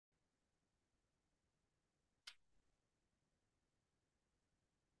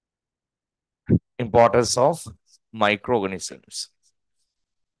importance of microorganisms.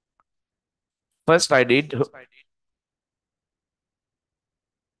 First, I did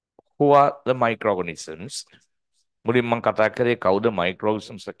who are the microorganisms. මුලින් මම කතා කරේ කවුද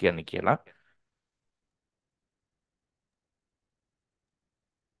microorganisms කියන්නේ කියලා.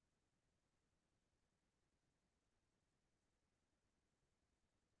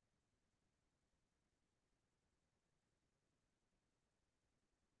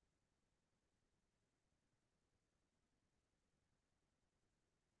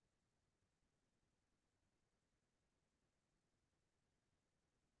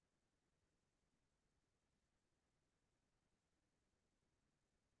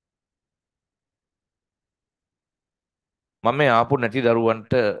 මම මේ ආපු නැති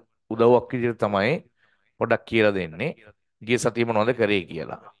දරුවන්ට උදව්වක් විදිහට තමයි පොඩක් කියලා දෙන්නේ. ගිය සතියේ මොනවද කරේ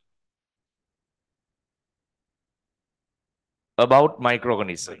කියලා. About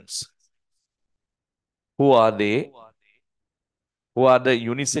microorganisms. Who are they? Who are the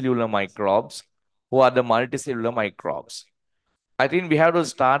unicellular microbes? Who are the multicellular microbes? I think we have to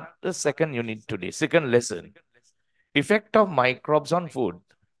start the second unit today, second lesson. Effect of microbes on food.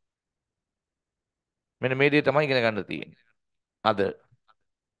 මෙන්න මේ දේ තමයි ඉගෙන ගන්න තියෙන්නේ. අද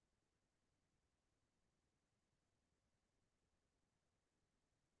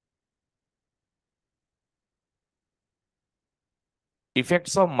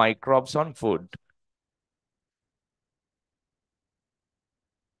effects of microbes on food.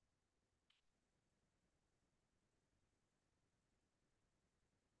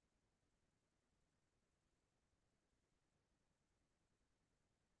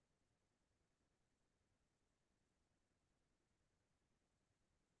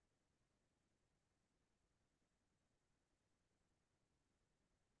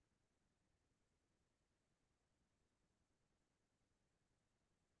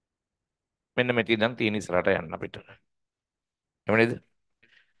 මෙන්න මෙතන ඉඳන් තියෙන ඉස්සරහට යන්න අපිට. එහෙම නේද?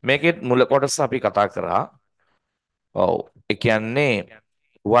 මේකෙත් මුල කොටස අපි කතා කරා. ඔව්. ඒ කියන්නේ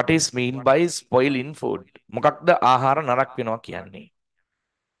what is mean by spoil in food? මොකක්ද ආහාර නරක වෙනවා කියන්නේ?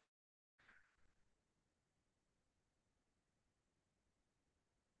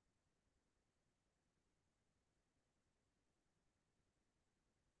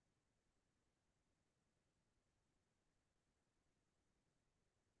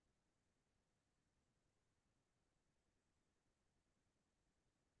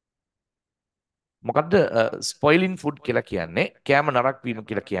 මොකද්ද spoil in food කියලා කියන්නේ? කෑම නරක වීම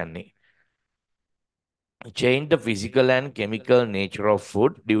කියලා කියන්නේ. Change the physical and chemical nature of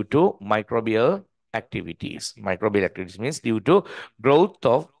food due to microbial activities. Microbial activities means due to growth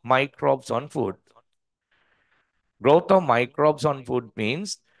of microbes on food. Growth of microbes on food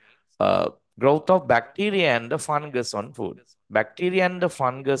means uh, growth of bacteria and the fungus on food. Bacteria and the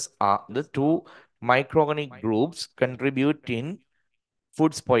fungus are the two microorganic groups contribute in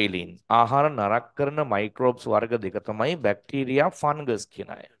food spoiling. ආහාර නරක කරන microbes වර්ග දෙක තමයි bacteria fungus කියන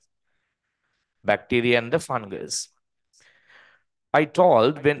අය. Bacteria and the fungus. I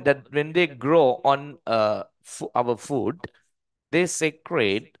told when they grow on our food, they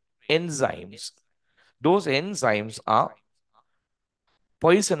secrete enzymes. Those enzymes are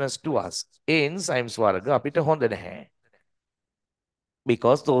poisonous to us. A enzymes වර්ග අපිට හොඳ නැහැ.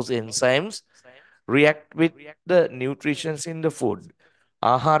 Because those enzymes react with the nutrients in the food.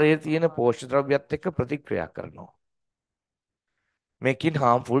 ආහාරයේ තියෙන පෝෂක ද්‍රව්‍යත් එක්ක ප්‍රතික්‍රියා කරනවා. Making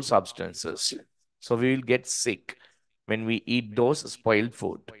harmful substances. So we will get sick when we eat those spoiled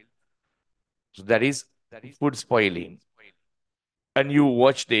food. So that is food spoiling. And you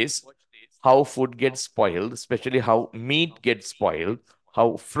watch this, how food gets spoiled, especially how meat gets spoiled,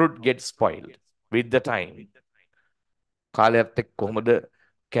 how fruit gets spoiled with the time. කාලයත් එක්ක කොහොමද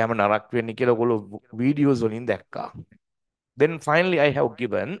කැම නරක වෙන්නේ කියලා ඔයගොල්ලෝ videos වලින් දැක්කා. Then finally I have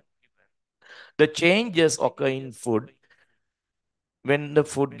given the changes occur in food when the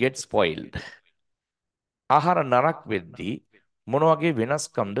food gets spoiled. ආහාර නරක වෙද්දී මොන වගේ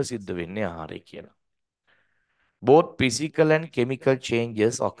වෙනස්කම්ද සිද්ධ වෙන්නේ ආහාරය කියලා. Both physical and chemical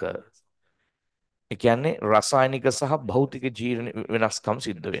changes occur. ඒ කියන්නේ රසායනික සහ භෞතික ජීවන වෙනස්කම්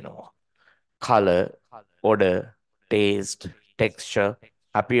සිද්ධ වෙනවා. Color, odor, taste, texture,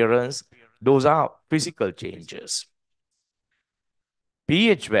 appearance, those are physical changes.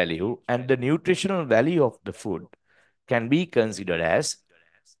 pH value and the nutritional value of the food can be considered as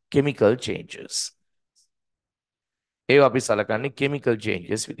chemical changes. ඒවා අපි සලකන්නේ chemical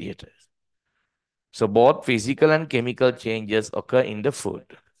changes විදියට. So both physical and chemical changes occur in the food.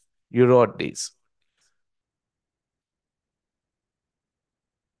 You wrote this.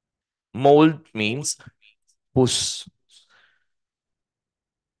 Mold means pus.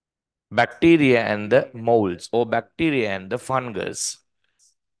 Bacteria and the molds, or bacteria and the fungus,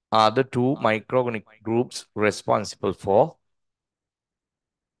 are the two microorganic groups responsible for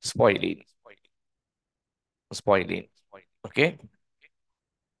spoiling. Spoiling. Okay.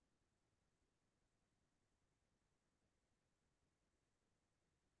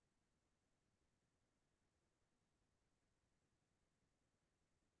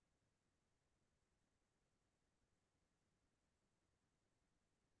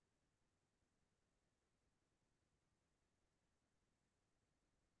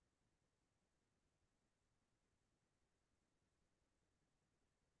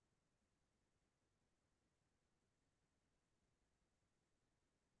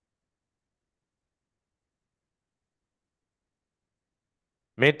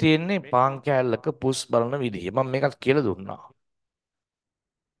 මේ තියෙන්නේ පාන් කෑල්ලක පුස් බලන විදිහ. මම මේකත් කියලා දුන්නා.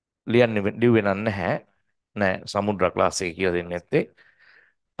 ලියන්න ලිව්වේ නැහැ. නෑ සමුද්‍ර ක්ලාස් එකේ කියලා දෙන්නේ නැත්තේ.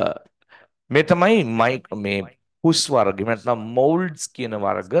 මේ තමයි මේ පුස් වර්ග නැත්නම් මොල්ඩ්ස් කියන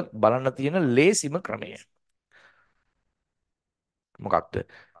වර්ග බලන්න තියෙන ලේසිම ක්‍රමය. මොකක්ද?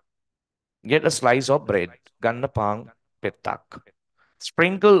 Get a slice of bread. ගන්න පාන් පෙත්තක්.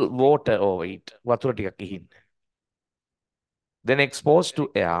 Sprinkle water over it. වතුර ටිකක් ඉහින්න. Then expose to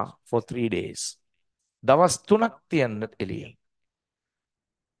air for 3 days. දවස් 3ක් තියන්න එළියේ.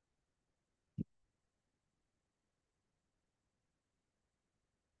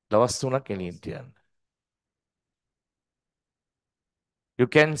 දවස් 3ක් එළියෙන් තියන්න. You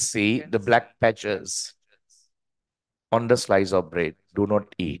can see the black patches on the slice of bread. Do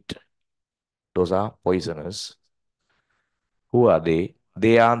not eat. Those are poisonous. Who are they?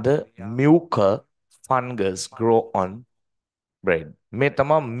 They are the mucor fungus grow on bread. මේ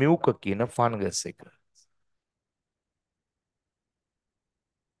තමා mucor කියන fungus එක.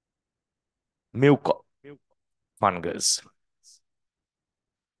 Mucor fungus.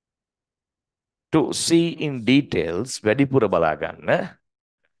 To see in details, වැඩිපුර බලා ගන්න,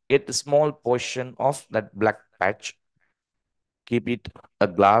 get a small portion of that black patch, keep it a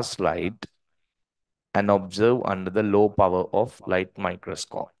glass slide, and observe under the low power of light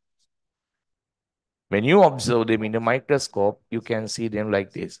microscope. When you observe them in a microscope, you can see them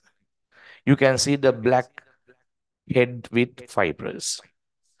like this. You can see the black head with fibers.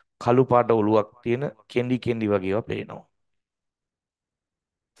 කළු පාට ඔලුවක් තියෙන කෙන්ඩි කෙන්ඩි වගේව පේනවා.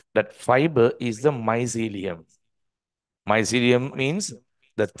 That fiber is the mycelium. Mycelium means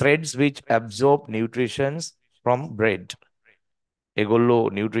the threads which absorb nutrients from bread. ඒගොල්ලෝ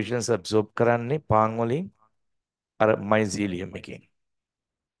nutrients absorb කරන්නේ පාන් වලින් අර mycelium එකෙන්.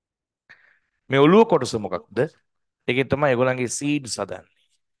 මේ ඔලුව කොටස මොකක්ද? ඒකෙන් තමයි ඒගොල්ලන්ගේ seeds හදන්නේ.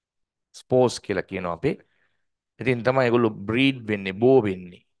 Spores කියලා කියනවා අපි. ඉතින් තමයි ඒගොල්ලෝ breed වෙන්නේ, බෝ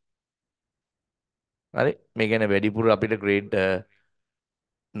වෙන්නේ. හරි? මේ ගැන වැඩිපුර අපිට grade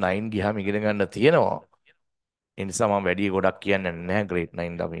 9 ගියාම ඉගෙන ගන්න තියෙනවා. ඒ නිසා මම වැඩි ගොඩක් කියන්නේ නැහැ grade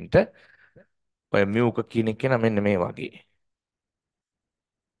 9 ළමින්ට. ඔය මියුක කියන එක නම් මෙන්න මේ වගේ.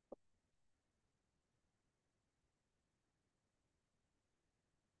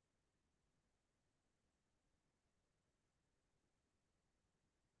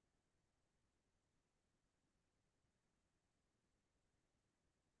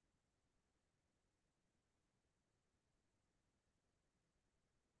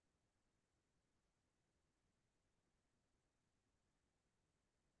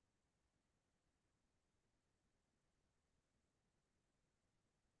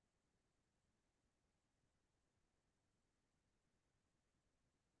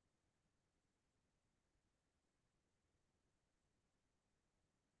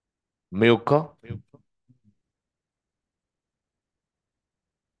 Milk,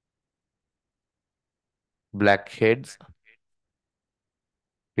 blackheads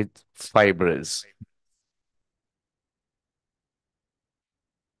with fibers.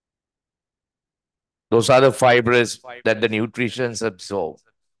 Those are the fibers that the nutrients absorb.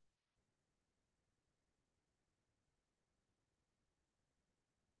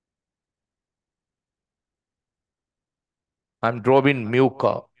 I'm drawing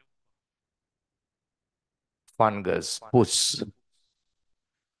mucor fungus, pus.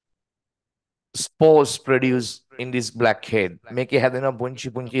 Spores produce in this blackhead. මේකේ හැදෙන පුංචි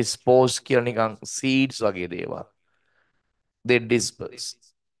පුංචි spores කියලා නිකන් seeds වගේ දේවල්. They disperse.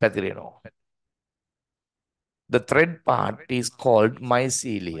 පැතිරෙනවා. The thread part is called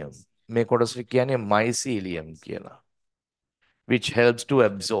mycelium. මේ කොටස කියන්නේ mycelium කියලා, which helps to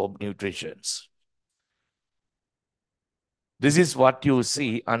absorb nutrients. This is what you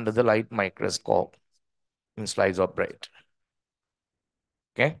see under the light microscope in slice of bread.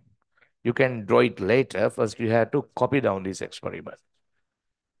 Okay? You can draw it later. First, you have to copy down this experiment.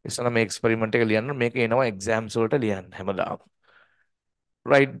 ඉස්සන මේ experiment එක ලියන්න මේක එනවා exams වලට ලියන්න හැමදාම.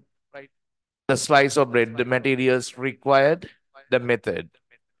 Write the slice of bread, the materials required, the method.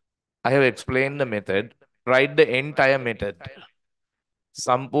 I have explained the method. Write the entire method.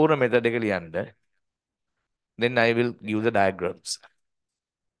 සම්පූර්ණ method එක ලියන්න. Then I will give the diagrams.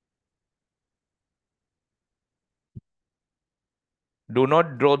 Do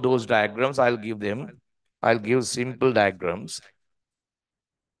not draw those diagrams. I'll give them. I'll give simple diagrams.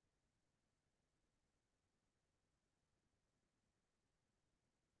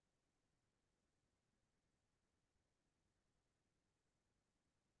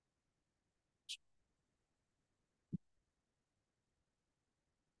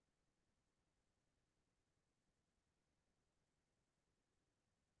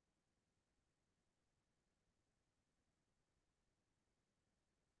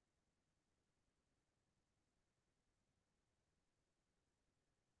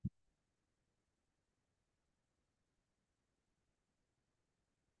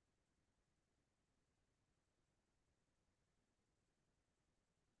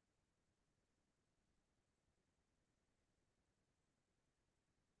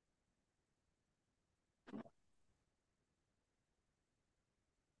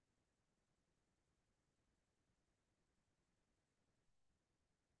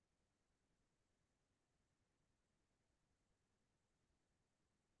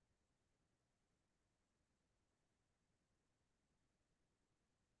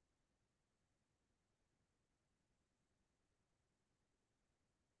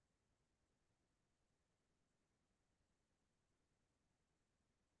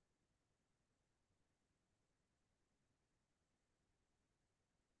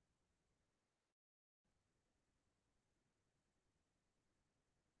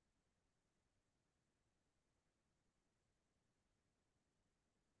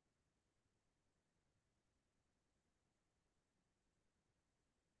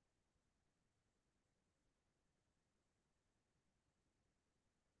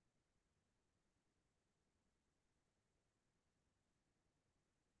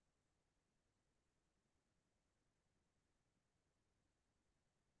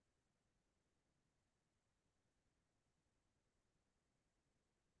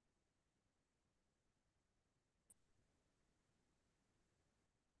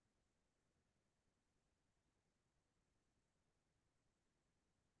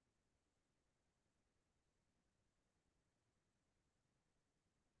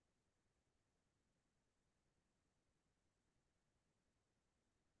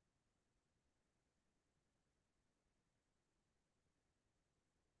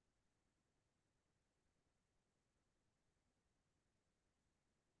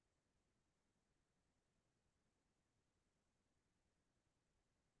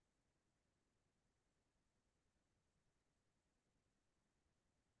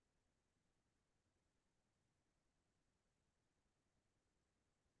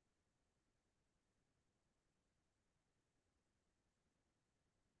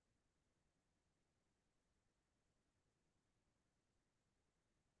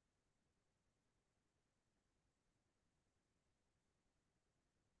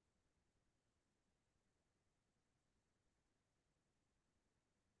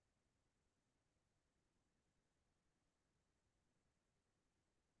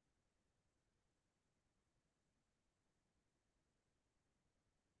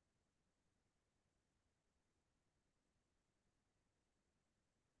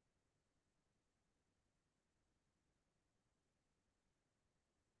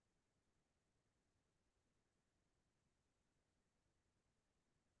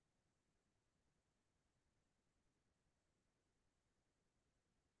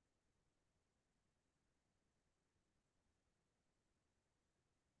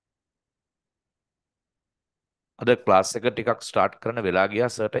 අද class එක ටිකක් start කරන්න වෙලා ගියා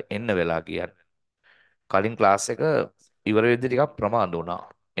සර්ට එන්න වෙලා ගියා. කලින් ක්ලාස් එක ඉවර වෙද්දි ටිකක් ප්‍රමාද වුණා.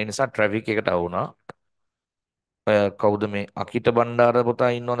 ඒ නිසා ට්‍රැෆික් එකට ආව වුණා. කවුද මේ අකිට බණ්ඩාර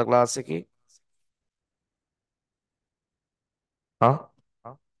පුතා ඉන්නවද ක්ලාස් එකේ? හා?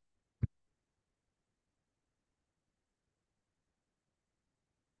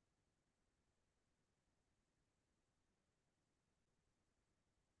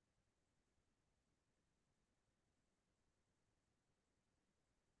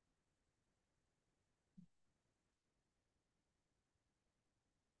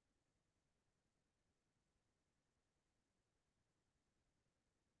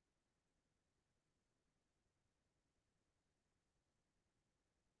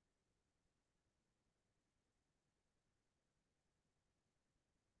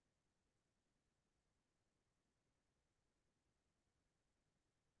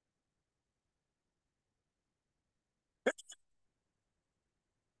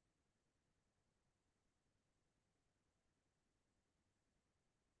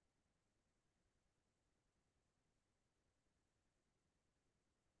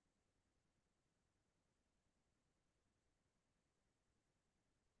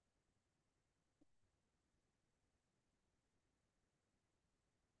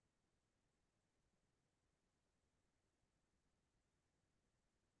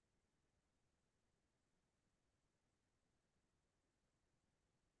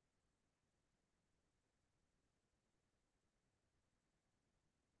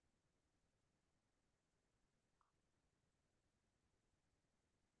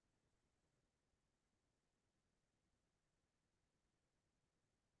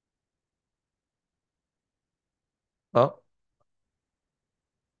 Oh,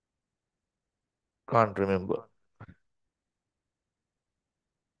 can't remember.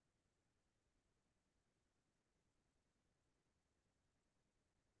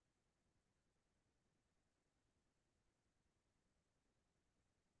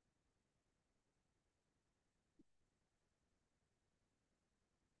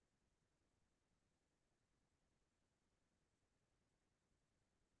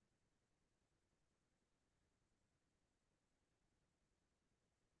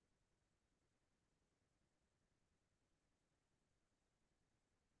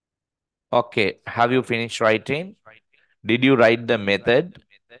 Okay, have you finished writing? Did you write the method?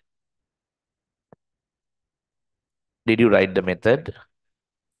 Did you write the method?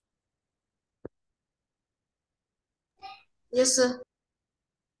 Yes, sir.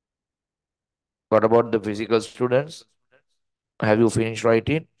 What about the physical students? Have you finished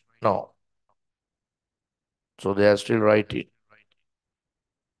writing? No. So they are still writing.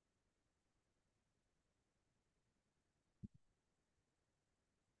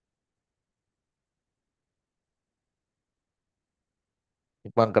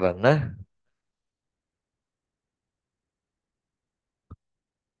 ඉක්මන් කරන්න.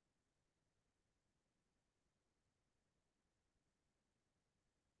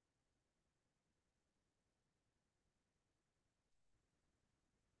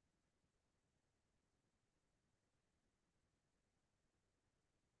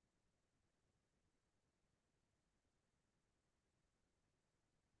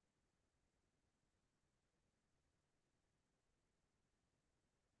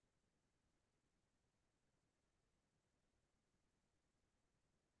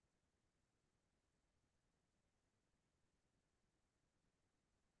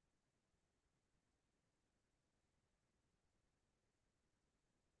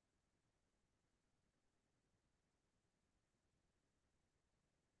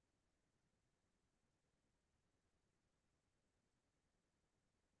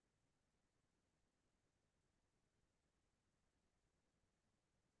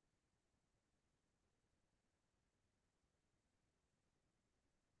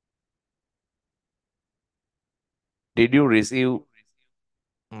 Did you receive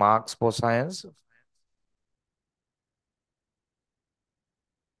marks for science?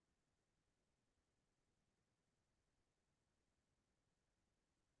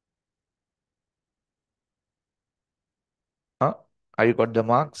 Huh? Have you got the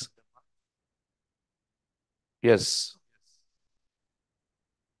marks? Yes.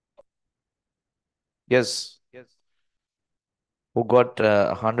 Yes. Who got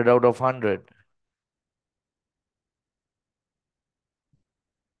 100 out of 100?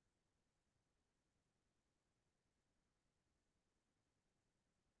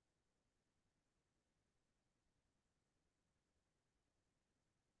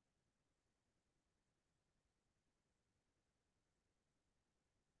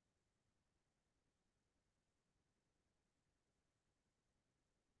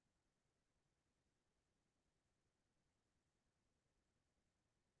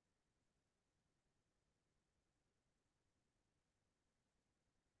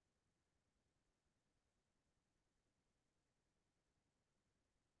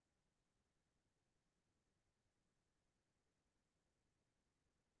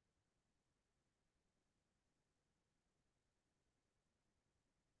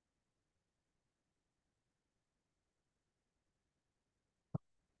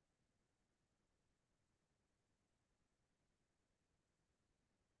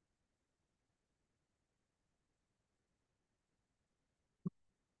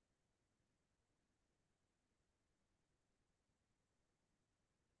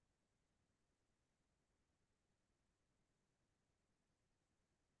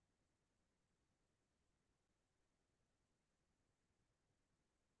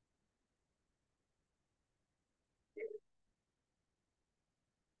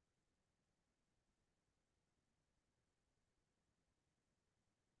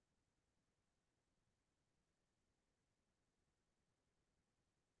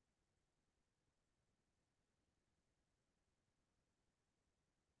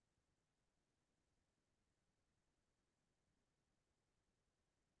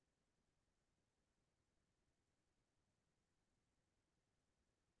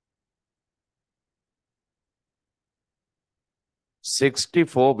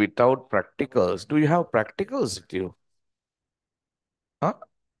 64 without practicals. Do you have practicals with you? Huh?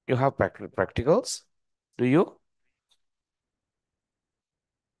 You have practicals? Do you?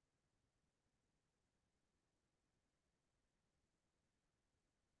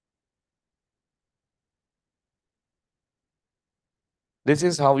 This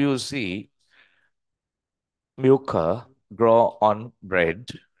is how you see mucor grow on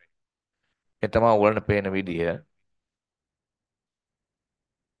bread. ඒ තමයි ඔයගොල්ලන්ට පේන විදිය.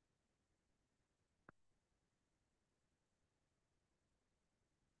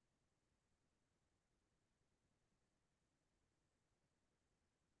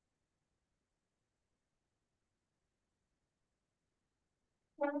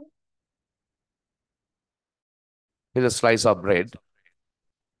 Here's a slice of bread.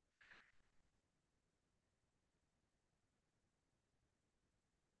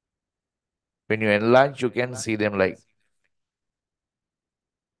 When you enlarge, you can see them like,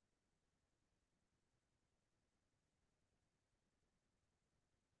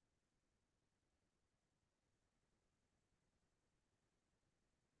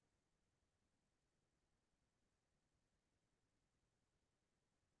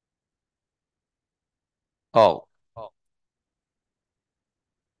 oh,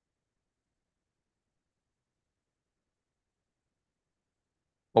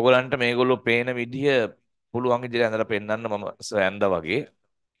 ඔයගලන්ට මේගොල්ලෝ පේන විදිය පුළුවන් විදිහට ඇඳලා පෙන්නන්න මම ඇඳා වගේ.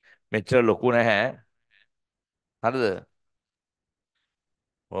 මෙච්චර ලොකු නැහැ. හරිද?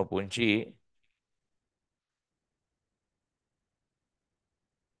 ඔය පුංචි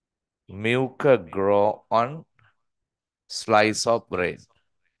mucor grow on slice of bread.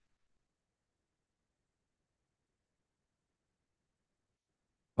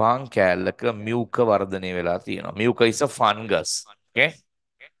 පාන් කෑල්ලක mucor වර්ධනය වෙලා තියෙනවා. Mucor is a fungus. Okay?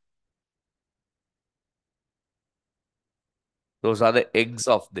 Those are the eggs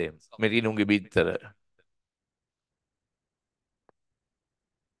of them. මෙරිනුන්ගේ බිත්තර.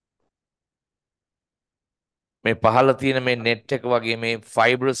 මේ පහළ තියෙන මේ net එක වගේ මේ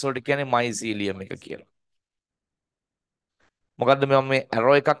fibers වලට කියන්නේ mycelium එක කියලා. මොකද්ද මම මේ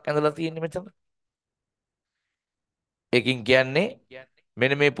arrow එකක් ඇඳලා තියෙන්නේ මෙතන? ඒකින් කියන්නේ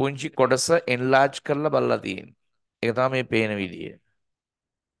මෙන්න මේ පුංචි කොටස enlarge කරලා බලලා තියෙන්නේ. ඒක තමයි මේ පේන විදිය.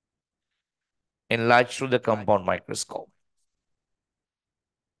 Enlarge through the compound microscope.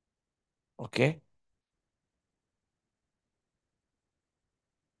 Okay?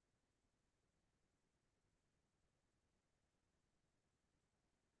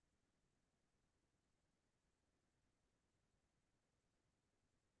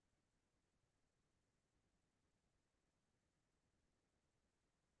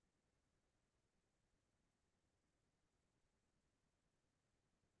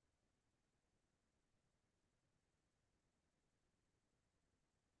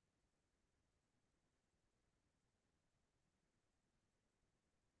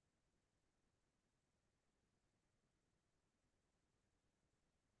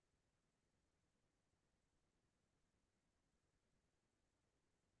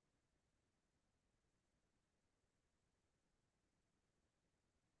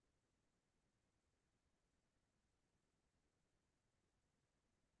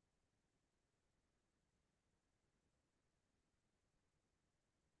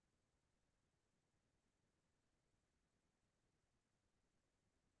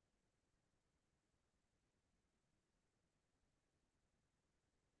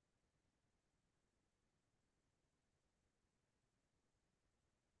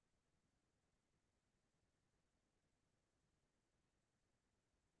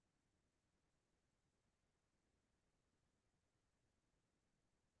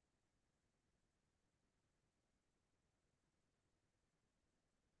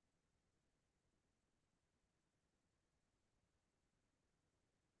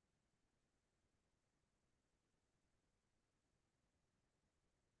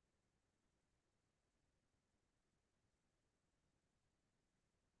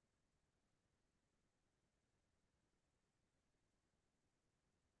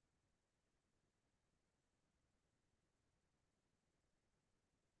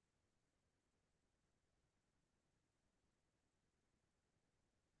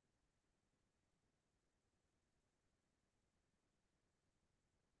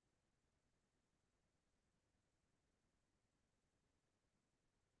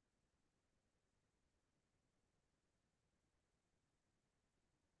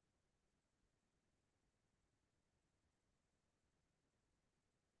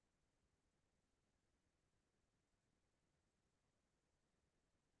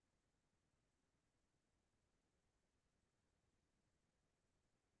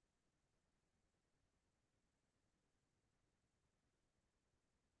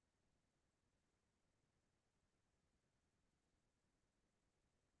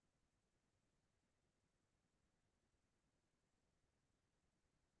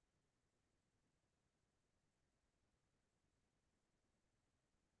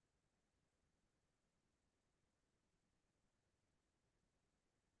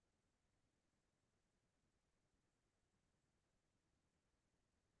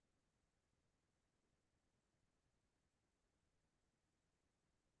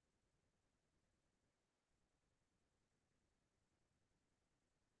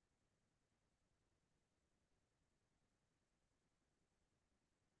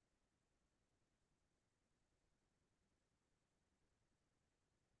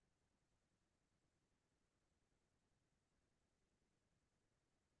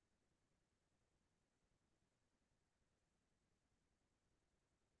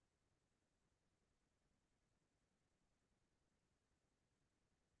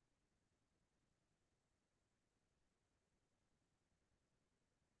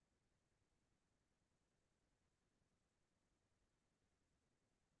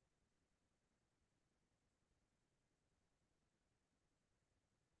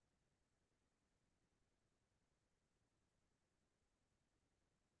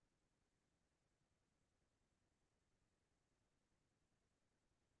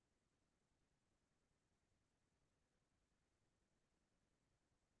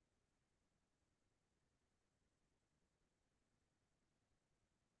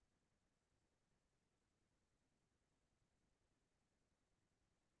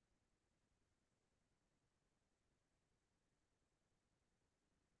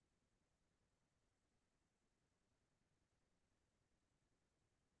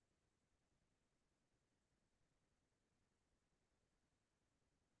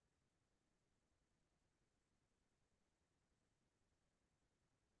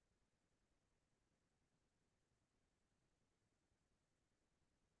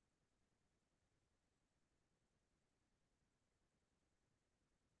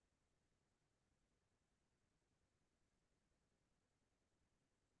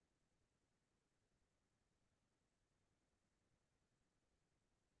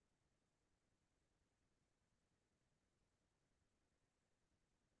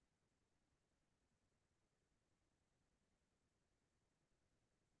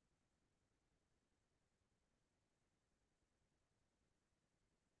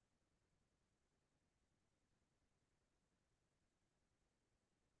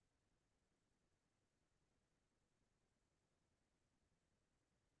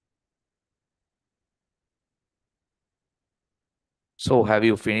 So have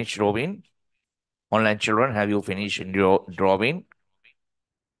you finished drawing? Online children, have you finished drawing?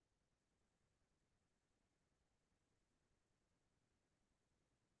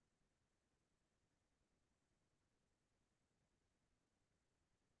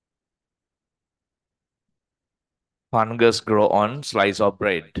 Fungus grow on slice of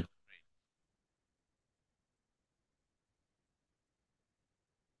bread.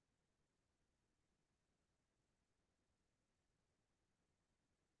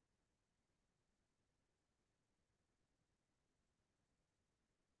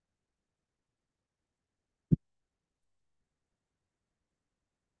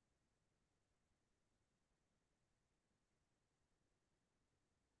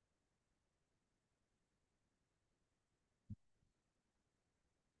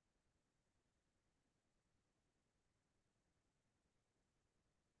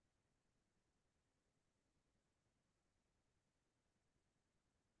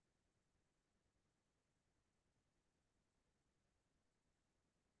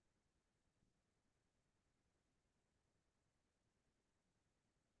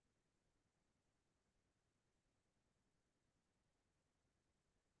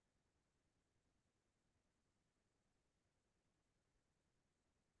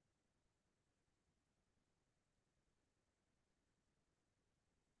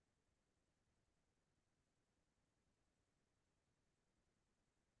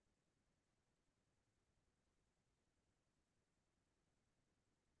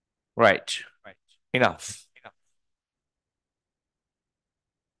 Right. Enough.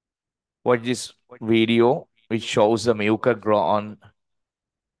 Watch this video which shows the mucus grow on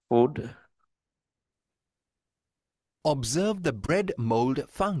food. Observe the bread mold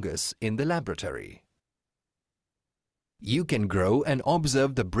fungus in the laboratory. You can grow and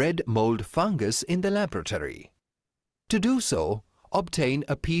observe the bread mold fungus in the laboratory. To do so, obtain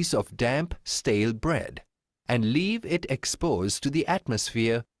a piece of damp, stale bread and leave it exposed to the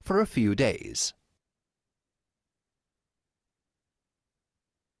atmosphere for a few days.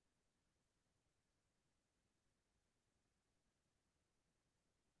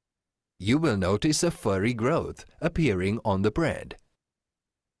 You will notice a furry growth appearing on the bread.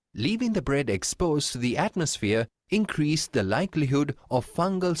 Leaving the bread exposed to the atmosphere increased the likelihood of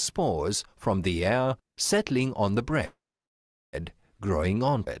fungal spores from the air settling on the bread, growing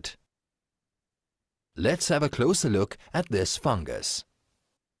on it. Let's have a closer look at this fungus.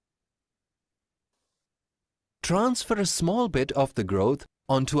 Transfer a small bit of the growth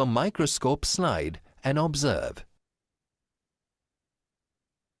onto a microscope slide and observe.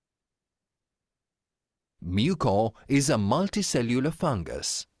 Mucor is a multicellular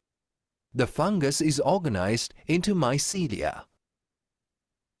fungus. The fungus is organized into mycelia,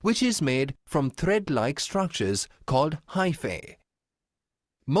 which is made from thread-like structures called hyphae.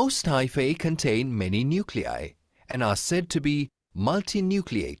 Most hyphae contain many nuclei and are said to be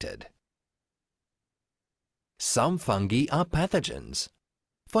multinucleated. Some fungi are pathogens.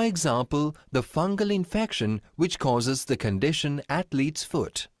 For example, the fungal infection which causes the condition athlete's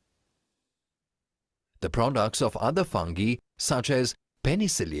foot. The products of other fungi, such as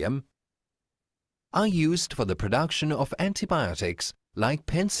penicillium, are used for the production of antibiotics like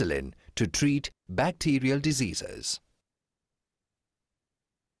penicillin to treat bacterial diseases.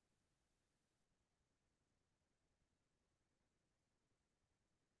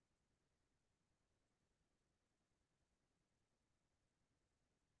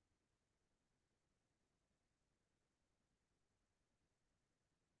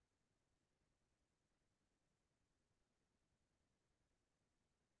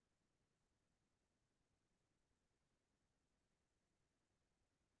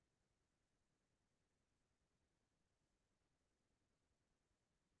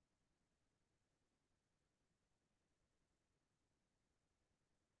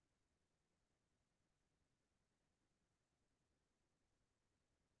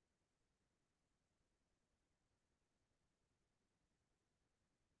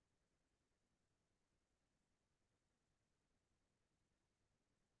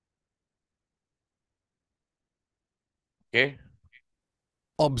 Okay.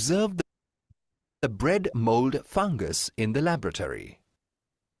 Observe the bread mold fungus in the laboratory.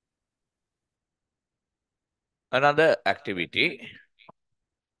 Another activity.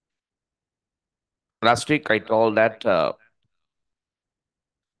 Last week I told that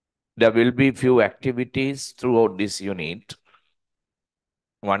there will be few activities throughout this unit.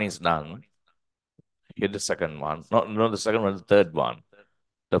 One is done. Here the second one. No, the second one, the third one.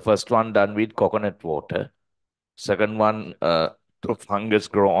 The first one done with coconut water. Second one, fungus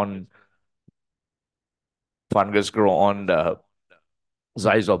grow on the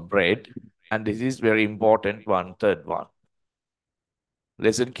size of bread. And this is very important one, third one.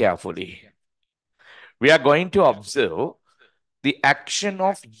 Listen carefully. We are going to observe the action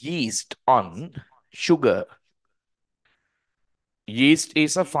of yeast on sugar. Yeast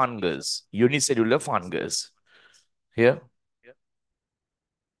is a fungus, unicellular fungus. Here,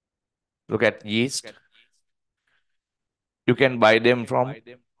 look at yeast. You can buy them from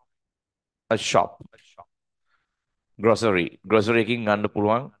a shop, grocery. Grocery king ගන්න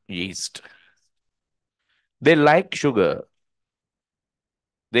පුළුවන් yeast. They like sugar.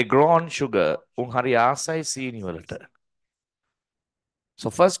 They grow on sugar. උන් හරි ආසයි සීනි වලට. So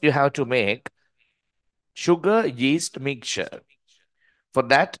first you have to make sugar yeast mixture. For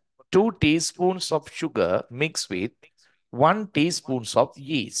that, 2 teaspoons of sugar mixed with 1 teaspoon of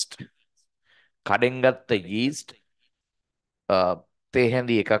yeast. කඩෙන් ගත්ත yeast තේ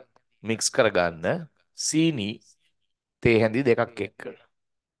හැඳි එකක් mix කරගන්න සීනි තේ හැඳි දෙකක් එක්ක.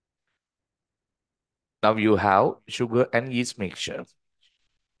 Now you have sugar and yeast mixture.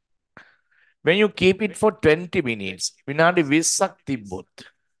 When you keep it for 20 minutes, විනාඩි 20ක් තිබ්බොත්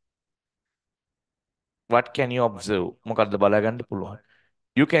what can you observe? මොකද්ද බලාගන්න පුළුවන්.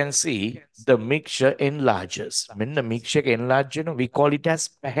 You can see the mixture enlarges. මෙන්න mixture එක enlarge වෙනවා. We call it as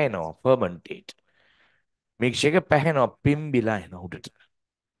පැහැෙනවා, fermentate. mixture එක පැහැෙනවා, පිම්බිලා එනවා උඩට.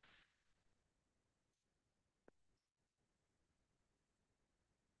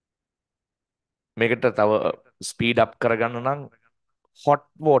 මේකට තව ස්පීඩ් අප් කරගන්න නම් hot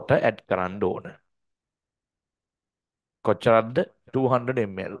water add කරන්න ඕන. කොච්චරක්ද? 200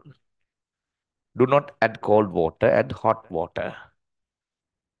 ml. Do not add cold water, add hot water.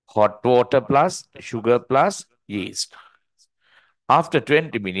 Hot water plus sugar plus yeast. After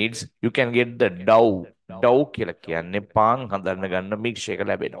 20 minutes, you can get the dough. Dough කියලා කියන්නේ පාන් හදන්න ගන්න mix එක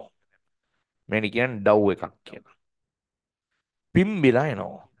ලැබෙනවා. මේක කියන්නේ dough එකක් කියලා. පිම්බිලා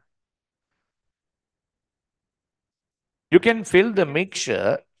එනවා. You can fill the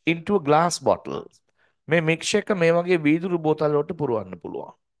mixture into a glass bottle. මේ mixture එක මේ වගේ වීදුරු බෝතල් වලට පුරවන්න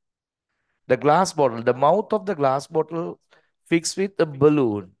පුළුවන්. The glass bottle, the mouth of the glass bottle fixed with a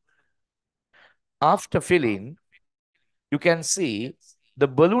balloon. After filling, you can see the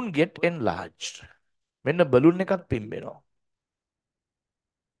balloon get enlarged. මෙන්න balloon එකත් පිම්බෙනවා.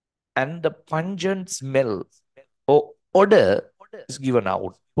 And the pungent smell or odor is given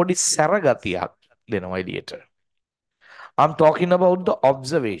out. පොඩි සැර ගතියක් දෙනවා එළියට. I'm talking about the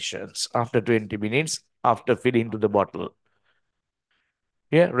observations after 20 minutes after filling to the bottle.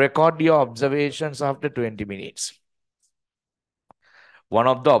 Here, record your observations after 20 minutes. One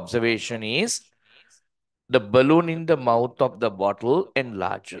of the observation is the balloon in the mouth of the bottle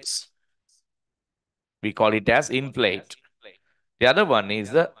enlarges. We call it as inflate. The other one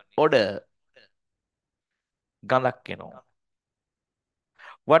is the odor. ගඳක් එනවා.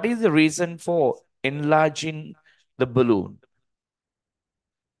 What is the reason for enlarging the balloon?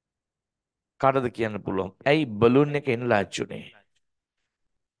 කාටද කියන්න පුළුවන්? ඇයි balloon එක enlarge උනේ?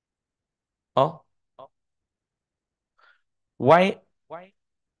 Oh? Why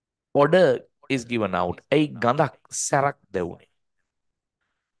odor is given out? ඇයි ගඳක් සැරක් දෙවුනේ?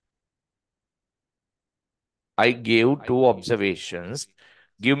 I gave 2 observations.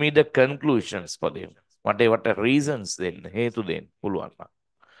 Give me the conclusions for them. What are reasons then? හේතු දෙන්න පුළුවන් නම්.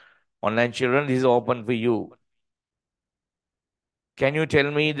 Online children, this is open for you. Can you tell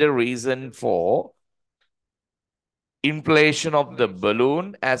me the reason for inflation of the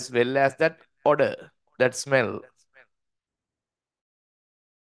balloon as well as that odor, that smell?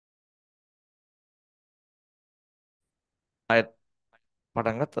 I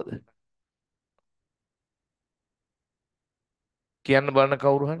පටන් ගත්තද? කියන්න බලන්න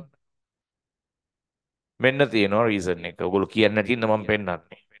කවුරු හරි? මෙන්න තියෙනවා reason එක. ඔයගොල්ලෝ කියන්නේ නැති ඉන්න මම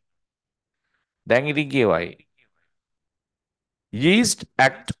පෙන්නන්නේ. දැන් ඉතින් කියවයි. Yeast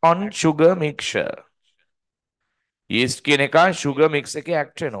act on sugar mixture. Yeast කියන එක sugar mix එකේ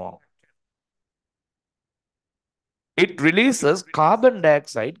act වෙනවා. It releases carbon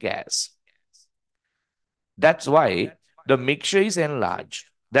dioxide gas. That's why the mixture is enlarged.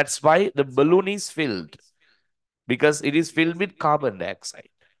 That's why the balloon is filled. Because it is filled with carbon dioxide.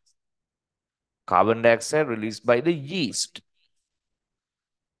 Carbon dioxide released by the yeast.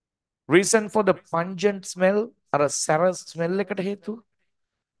 Reason for the pungent smell or a sour smell එකට හේතු?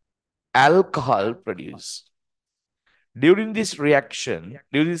 Alcohol produced. During this reaction,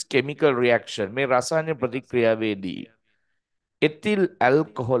 during this chemical reaction, මේ රසායන ප්‍රතික්‍රියාවේදී ethyl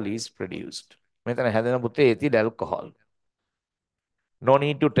alcohol is produced. මෙතන හැදෙන පුතේ ethyl alcohol. No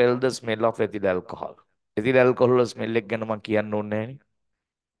need to tell the smell of ethyl alcohol. ethyl alcohol වල smell එක ගැන මම කියන්න ඕනේ නැහැ නේ.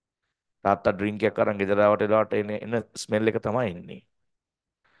 තාත්තා drink එකක් අරන් ගෙදර ආවට එලාට එන smell එක තමයි ඉන්නේ.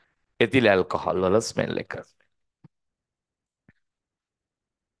 ethyl alcohol වල smell එක.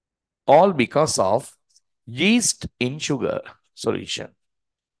 All because of yeast in sugar solution.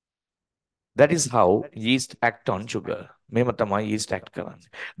 That is how yeast act on sugar. මෙහෙම තමයි yeast act කරන්නේ.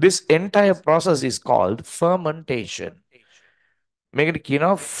 This entire process is called fermentation. මේකට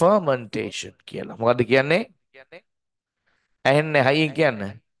කියනවා fermentation කියලා. මොකද්ද කියන්නේ? ඇහෙන්නේ හයියෙන්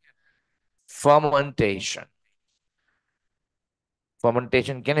කියන්න. Fermentation.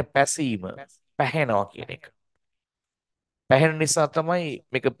 Fermentation කියන්නේ පැසීම. පැහැෙනවා කියන එක. පැහැෙන නිසා තමයි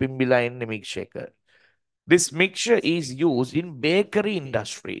මේක පිම්බිලා එන්නේ milkshake. This mixture is used in bakery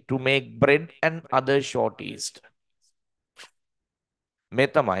industry to make bread and other short yeast. මේ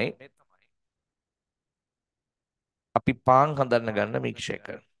තමයි අපි පාන් හදන්න ගන්න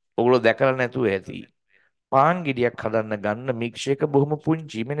milkshake. ඔගොල්ලෝ දැකලා නැතුව ඇති. පාන් ගෙඩියක් හදන්න ගන්න milkshake බොහොම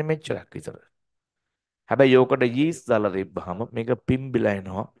පුංචි මෙන්න මෙච්චරක් විතර. හැබැයි ඕකට yeast දාලා දෙබ්බහම මේක පිම්බිලා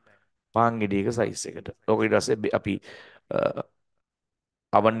එනවා පාන් ගෙඩියක size එකට. ඕක ඊට පස්සේ අපි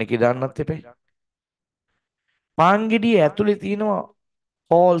oven එකේ දාන්නත් එපේ. පාන් ගෙඩිය ඇතුලේ තියෙනවා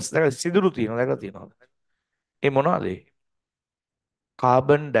holes දැකලා සිදුරු තියෙනවා දැකලා තියෙනවද? ඒ මොනවාද?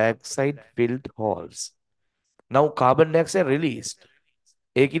 Carbon dioxide filled holes. Now carbon dioxide released.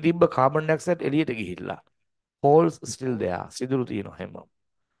 ඒකේ තිබ්බ carbon dioxide එළියට ගිහිල්ලා. Holes still there. සිදුරු තියෙනවා හැම.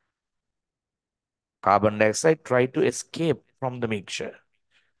 Carbon dioxide try to escape from the mixture.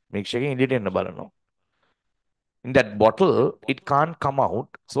 Mixture එකෙන් එළියට එන්න බලනවා. In that bottle, it can't come out,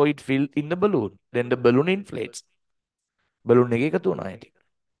 so it fills in the balloon. Then the balloon inflates. Balloon එකේ එකතු වුණා ඒක.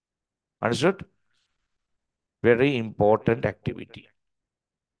 Understood? Very important activity.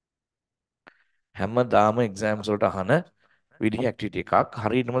 හැමදාම exams වලට අහන විදිහ activity එකක්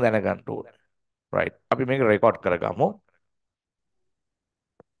හරියටම දැනගන්න ඕනේ. Right. අපි මේක record කරගමු.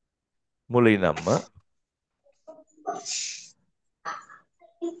 මුලින්ම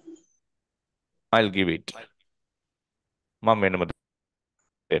I'll give it. මම වෙනම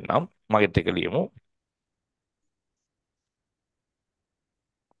දෙන්නම්. මගෙත් එක ලියමු.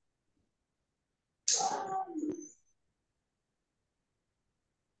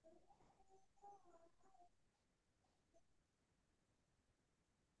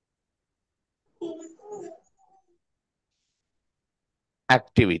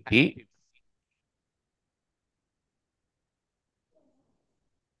 Activity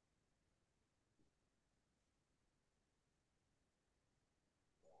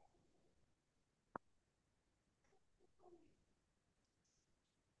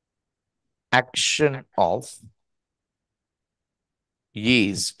action of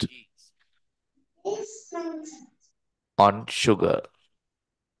yeast on sugar.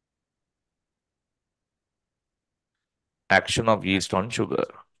 Action of yeast on sugar.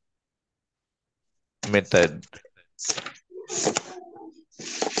 Method.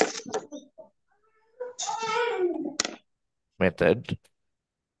 Method.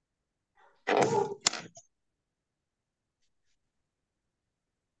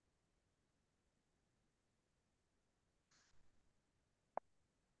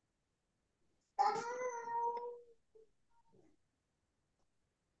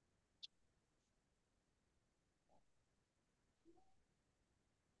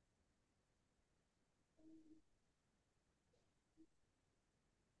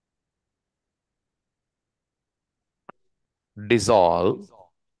 Dissolve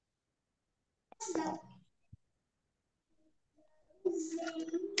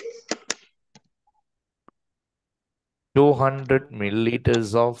 200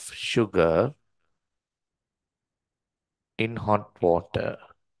 milliliters of sugar in hot water.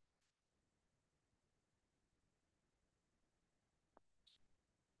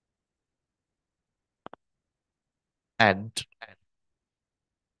 Add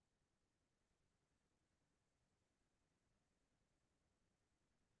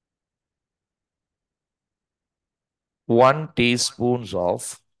 1 teaspoon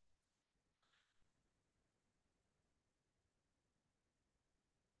of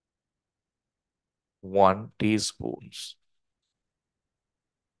one teaspoons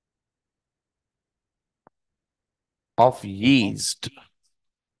of yeast.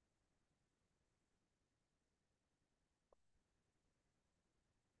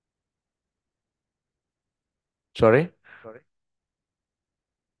 Sorry?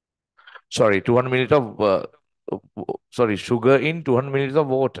 Sorry, 200 milliliters of sugar in 200 milliliters of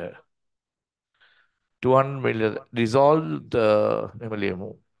water. 200 milliliters. Dissolve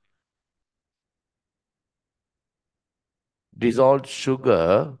the dissolved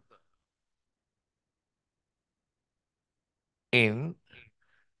sugar in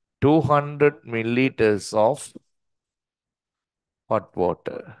 200 milliliters of hot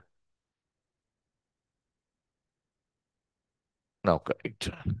water. Now correct.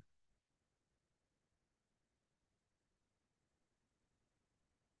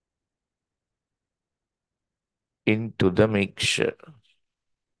 Into the mixture.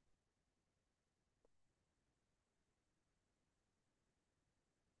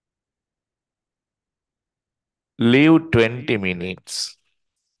 Leave 20 minutes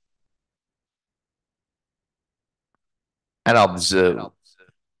and observe.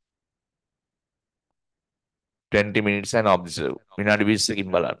 20 minutes and observe. Minadi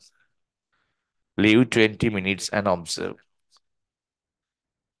bissakin balan. Leave 20 minutes and observe.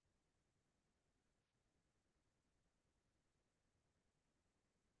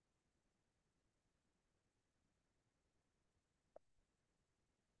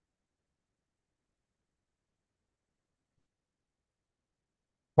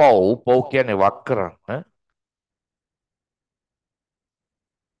 පව් කියන්නේ වක් කරන්න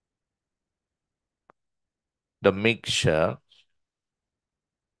the mixture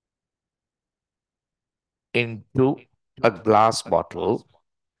into a glass bottle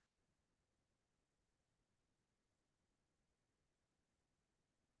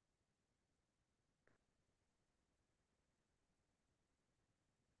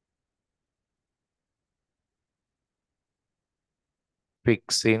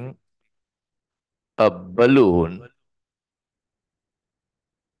fixing a balloon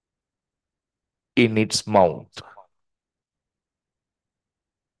in its mouth.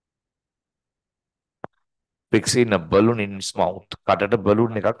 Fixing a balloon in its mouth. කටට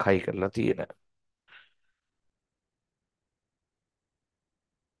balloon එකක් හයි කරලා තියෙන.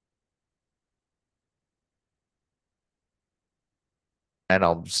 And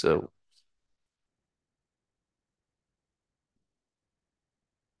observe.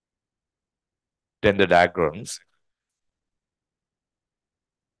 Then the diagrams.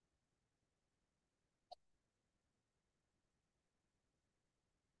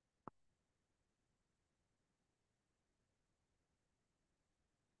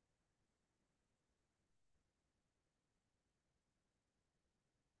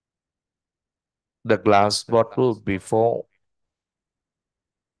 The glass bottle before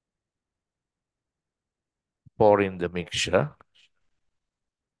pouring the mixture.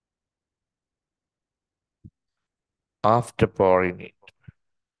 After pouring it.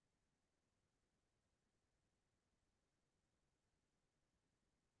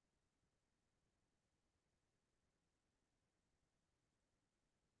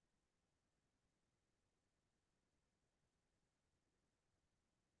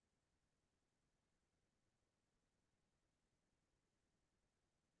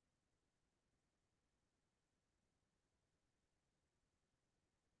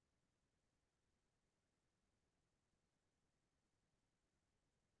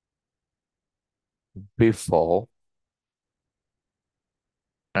 Before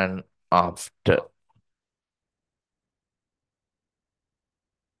and after.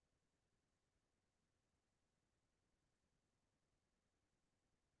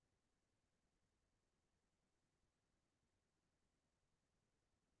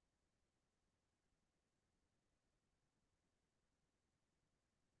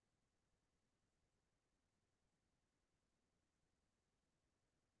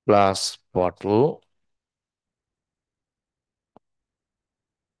 Glass bottle,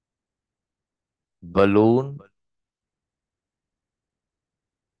 balloon,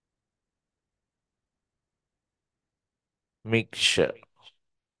 mixture.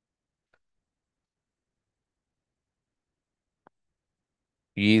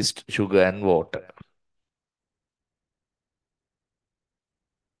 Yeast, sugar, and water.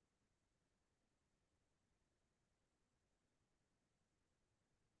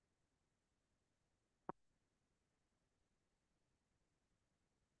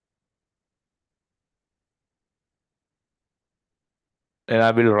 Then I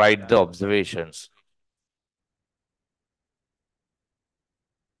will write the observations.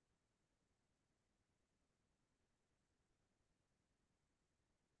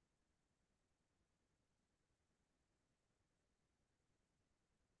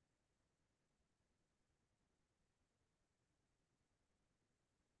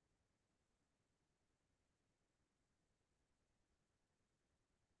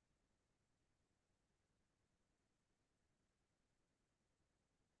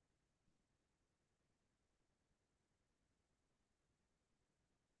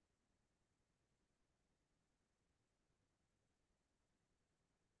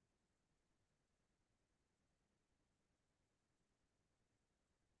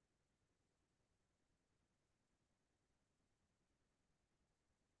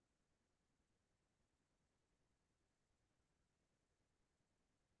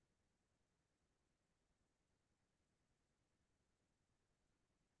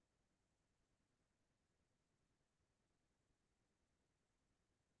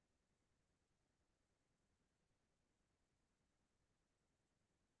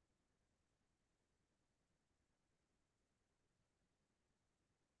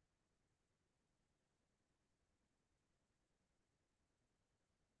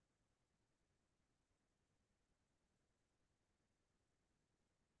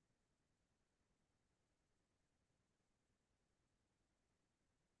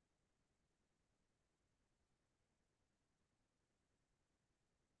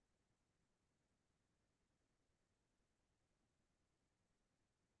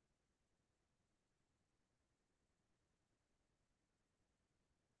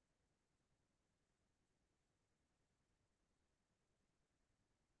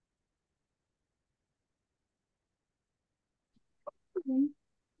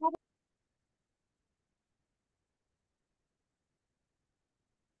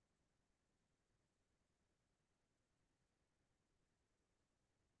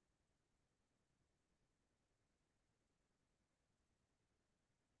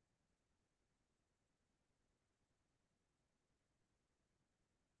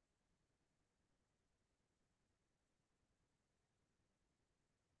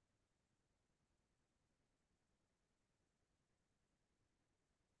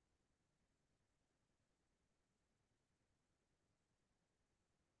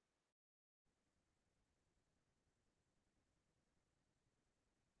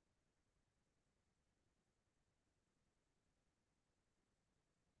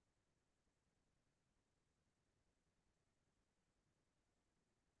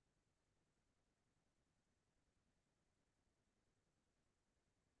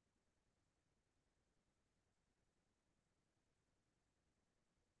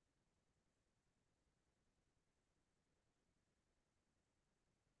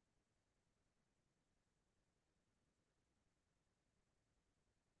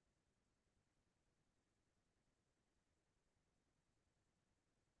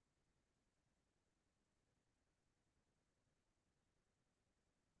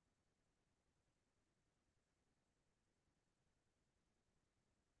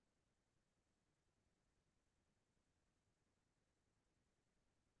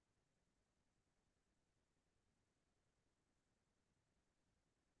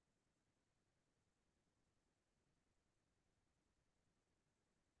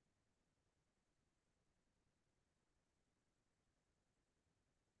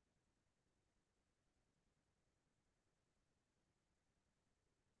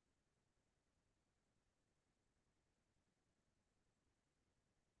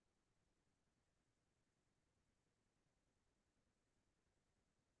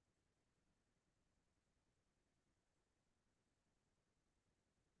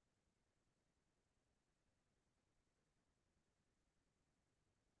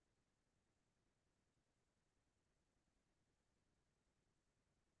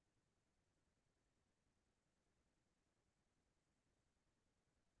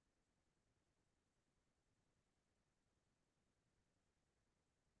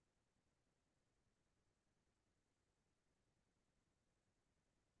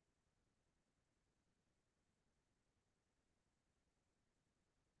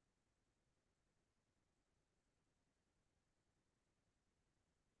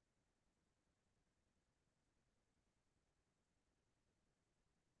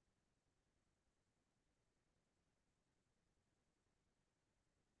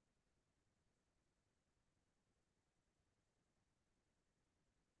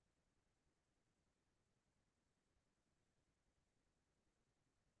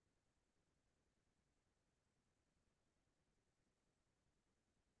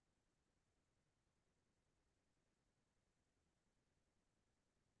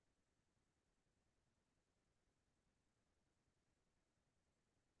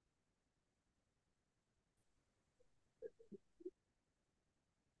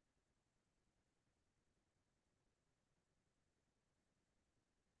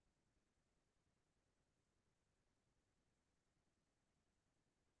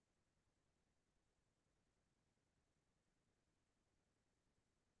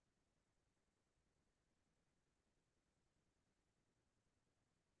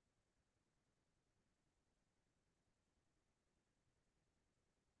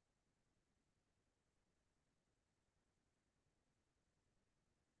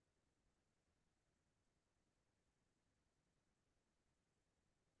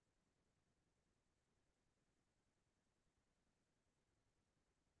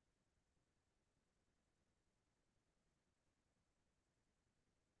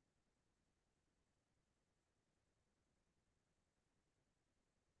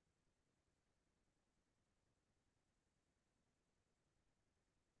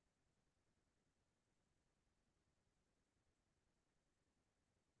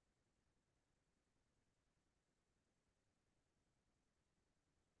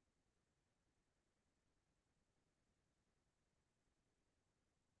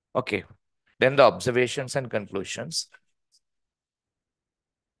 Okay. Then the observations and conclusions.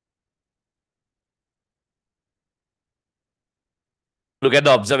 Look at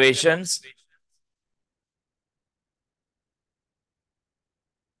the observations.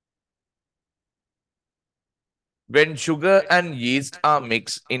 When sugar and yeast are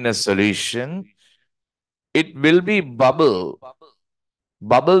mixed in a solution, it will be bubble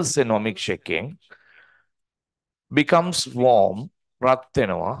cenomic shaking, becomes warm රත්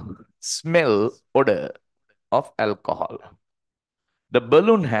වෙනවා. Smell, odor of alcohol. The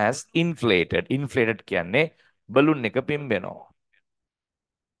balloon has inflated. Inflated කියන්නේ balloon එක පිම්බෙනවා.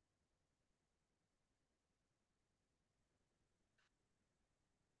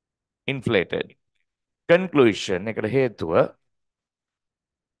 Inflated. Conclusion එකට හේතුව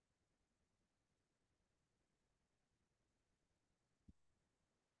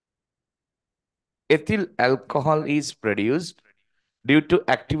ethyl alcohol is produced due to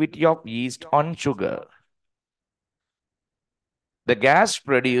activity of yeast on sugar. The gas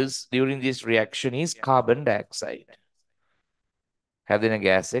produced during this reaction is carbon dioxide. Having a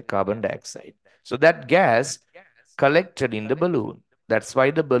gas, a carbon dioxide. So that gas collected in the balloon. That's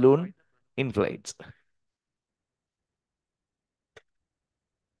why the balloon inflates.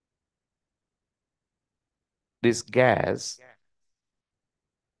 This gas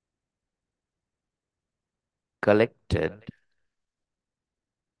collected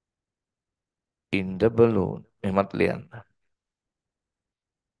in the balloon. එහෙමත් ලියන්න.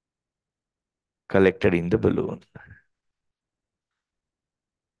 Collected in the balloon.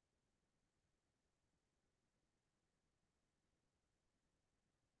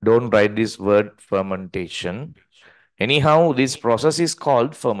 Don't write this word fermentation. Anyhow, this process is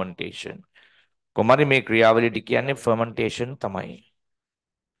called fermentation. කොමාරි මේ ක්‍රියාවලියට කියන්නේ fermentation තමයි.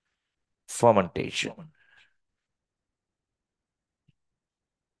 Fermentation.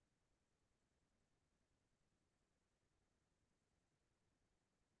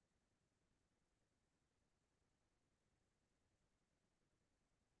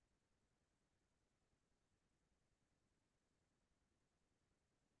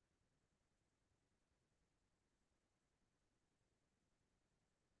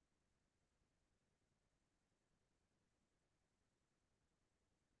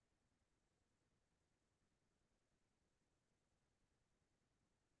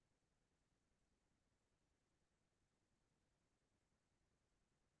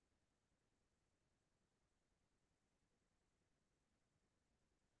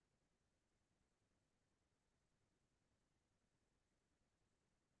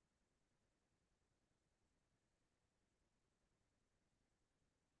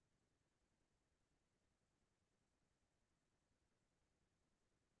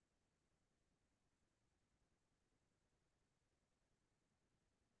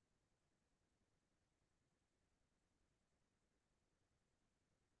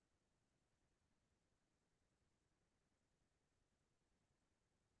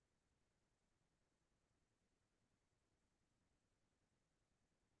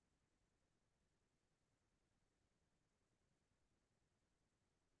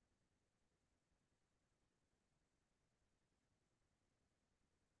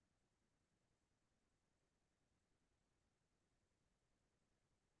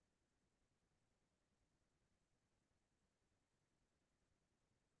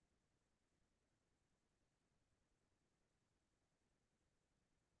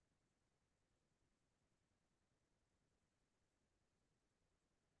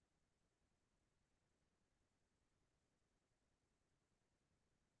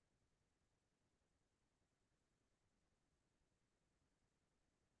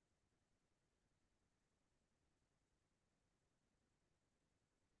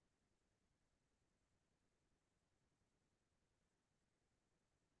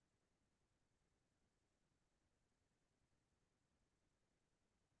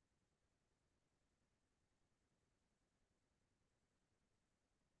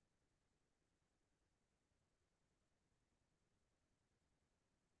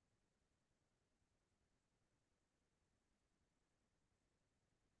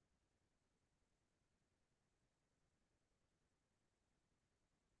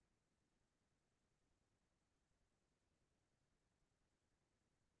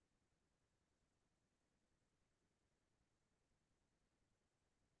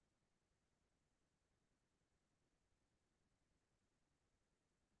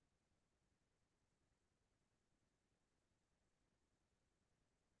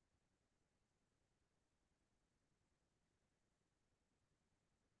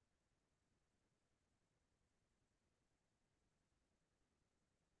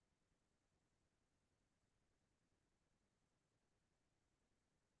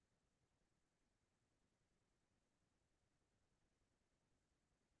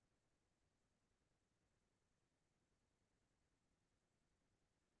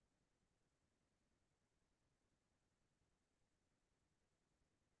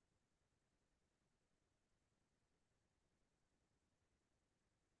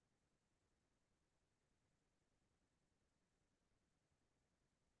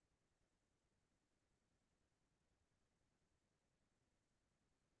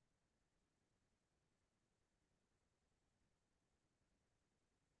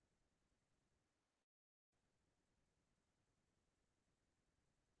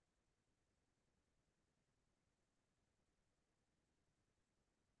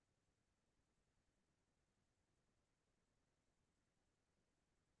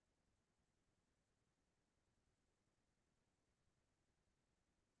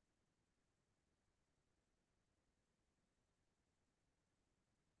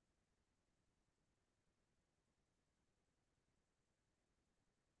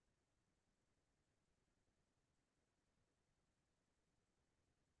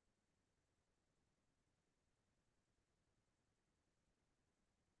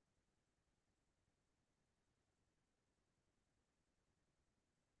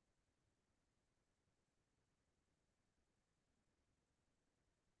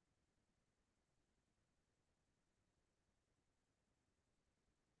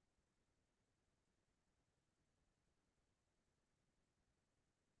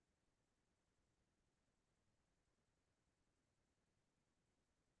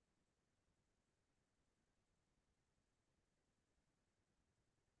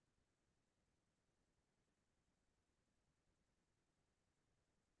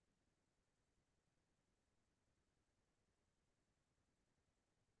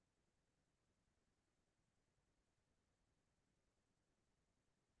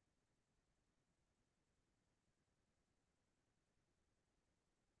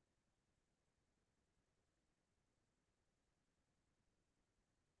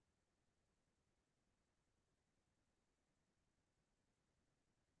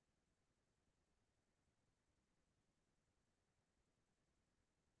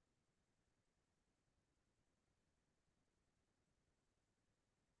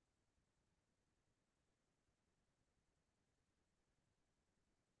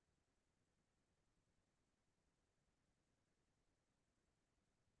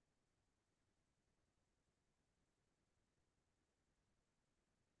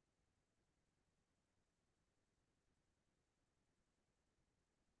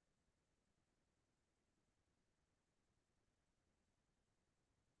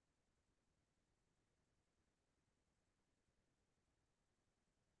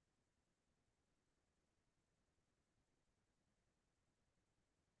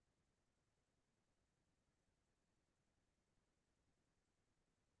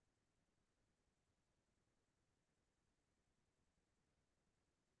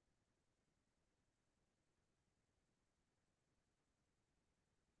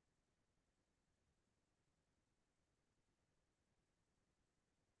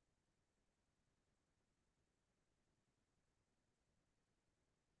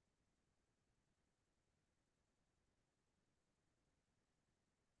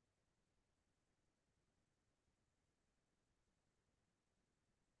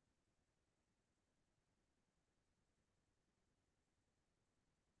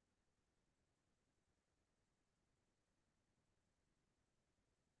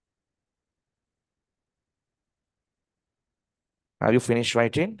 Have you finished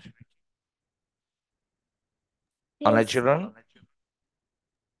writing? All right, Yes. children?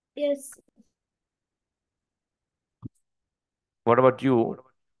 Yes. What about you?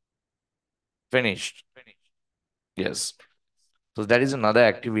 Finished? Yes. So that is another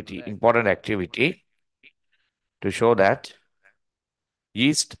activity, important activity to show that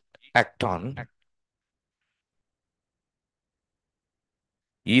yeast act on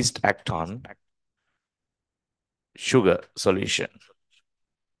sugar solution.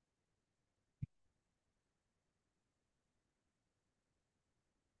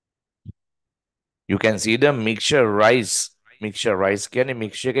 You can see the mixture rice. Mixture rice කියන්නේ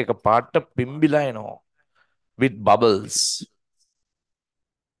mixture එක පාට පිම්බිලා එනවා with bubbles.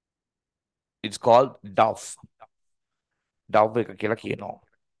 It's called dough. dough එක කියලා කියනවා.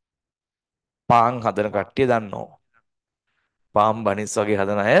 පාන් හදන කට්ටිය දන්නවා. පාන් බනිස් වගේ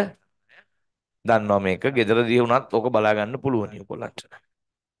හදන අය දන්නවා මේක. ගෙදරදී වුණත් ඕක බලා ගන්න පුළුවන් ඔයගොල්ලන්ට.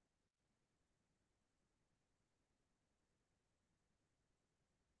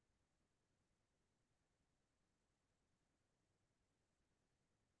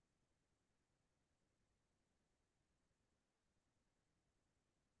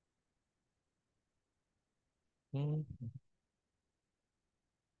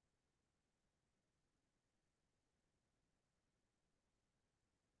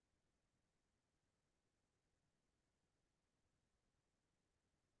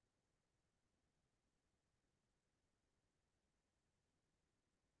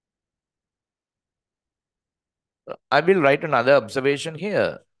 I will write another observation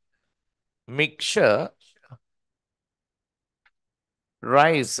here. Mixture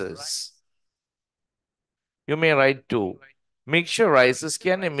rises. You may write two. Mixture rises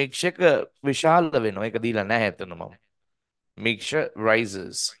කියන්නේ mixture එක විශාල වෙනවා. ඒක දීලා නැහැ එතනම. Mixture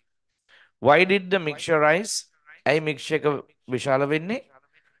rises. Why did the mixture rise? ඇයි mixture එක විශාල වෙන්නේ?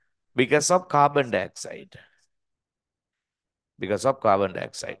 Because of carbon dioxide. Because of carbon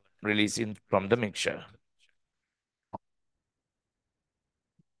dioxide releasing from the mixture.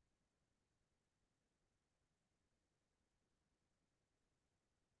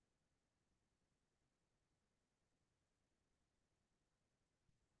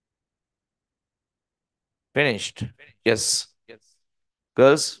 Finished? Yes.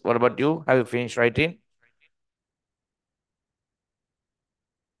 Girls, what about you? Have you finished writing?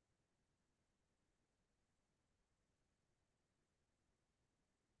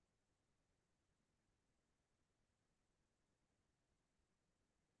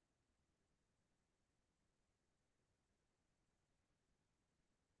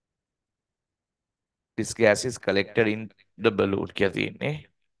 This gas is collected in the balloon. क्या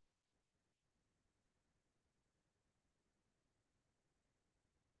තියෙන්නේ?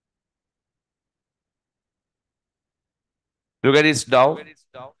 Look at this dough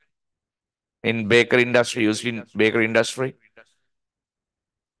in bakery industry, used in bakery industry.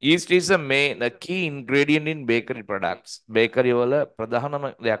 Yeast is a key ingredient in bakery products. Bakery වල ප්‍රධානම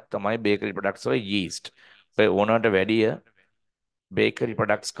දෙයක් තමයි bakery products වල yeast. ඔය ඕනකට වැඩිය bakery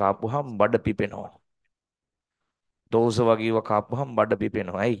products කාපුවහම බඩ පිපෙනවා. දෝස වගේව කාපුවහම බඩ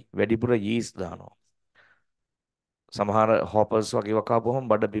පිපෙනවා. ඇයි? වැඩිපුර yeast දානවා. සමහර hoppers වගේව කාපුවහම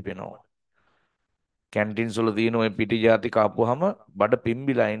බඩ පිපෙනවා. canteens වල තියෙන ඔය පිටි ಜಾති කාපුවහම බඩ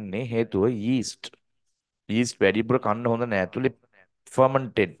පිම්බිලා එන්නේ හේතුව yeast. yeast වැඩිපුර කන්න හොඳ නෑ. ඇතුලේ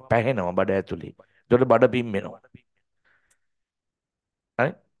fermented පැහෙනවා බඩ ඇතුලේ. ඒකට බඩ පිම්බෙනවා.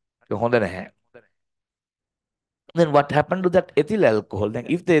 හරි? ඒක හොඳ නැහැ. Then what happened to that ethyl alcohol? Then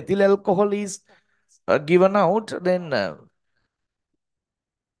if the ethyl alcohol is given out, then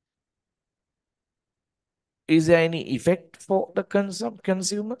is there any effect for the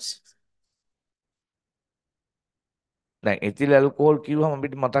consumers? දැන් ethyl alcohol කිව්වම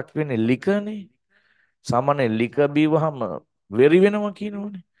අපිට මතක් වෙන්නේ liquorනේ. සාමාන්‍ය liquor බීවහම වෙරි වෙනවා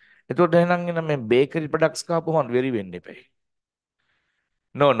කියනෝනේ. එතකොට එහෙනම් එන මේ bakery products කාපුවම වෙරි වෙන්න එපා.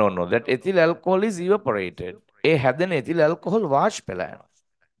 No, no, no. That ethyl alcohol is evaporated. ඒ හැදෙන ethyl alcohol වාෂ්ප වෙලා යනවා.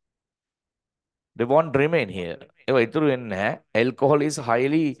 They won't remain here. ඒවා ඉතුරු වෙන්නේ නැහැ. Alcohol is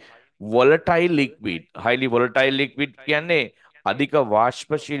highly volatile liquid. Highly volatile liquid කියන්නේ අධික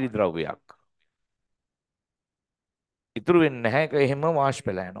වාෂ්පශීලී ද්‍රව්‍යයක්. ඉතුරු වෙන්නේ නැහැ. ඒක එහෙම වාෂ්ප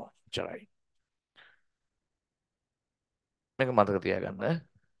වෙලා යනවා. එච්චරයි. මේක මතක තියාගන්න.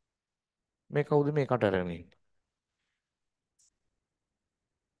 මේ කවුද මේ කට අරගෙන ඉන්නේ?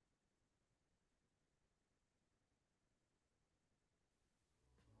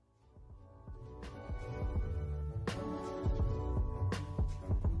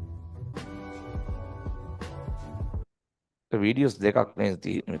 videos දෙකක් නේ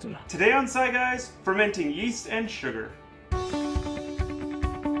තියෙන්නේ මෙතන. Today on Sci Guys, fermenting yeast and sugar.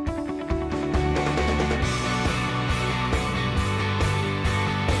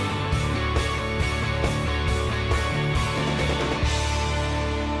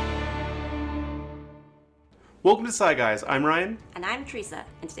 Welcome to Sci Guys. I'm Ryan. And I'm Teresa,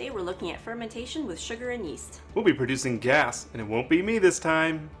 and today we're looking at fermentation with sugar and yeast. We'll be producing gas, and it won't be me this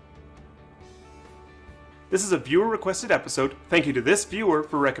time. This is a viewer-requested episode. Thank you to this viewer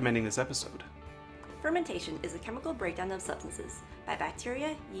for recommending this episode. Fermentation is a chemical breakdown of substances by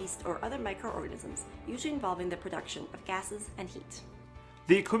bacteria, yeast, or other microorganisms, usually involving the production of gases and heat.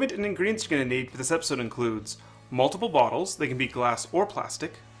 The equipment and ingredients you're going to need for this episode includes multiple bottles, they can be glass or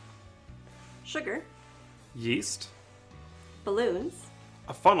plastic, Sugar, yeast, balloons,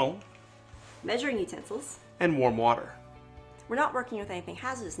 a funnel, measuring utensils. and warm water. We're not working with anything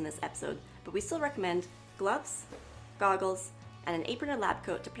hazardous in this episode, but we still recommend gloves, goggles, and an apron or lab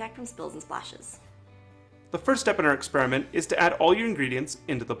coat to protect from spills and splashes. The first step in our experiment is to add all your ingredients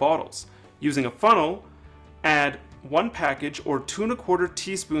into the bottles. Using a funnel, add 1 package or 2 1/4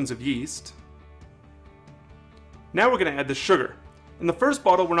 teaspoons of yeast. Now we're going to add the sugar. In the first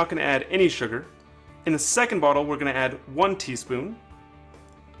bottle, we're not going to add any sugar. In the second bottle, we're going to add 1 teaspoon.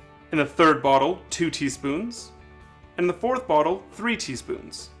 In the third bottle, 2 teaspoons. And in the fourth bottle, 3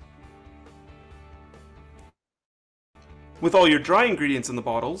 teaspoons. With all your dry ingredients in the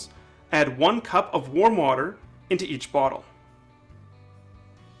bottles, add 1 cup of warm water into each bottle.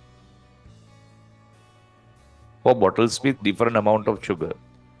 4 bottles with different amount of sugar.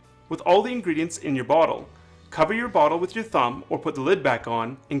 With all the ingredients in your bottle, cover your bottle with your thumb or put the lid back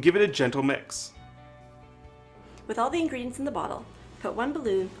on and give it a gentle mix. With all the ingredients in the bottle, put 1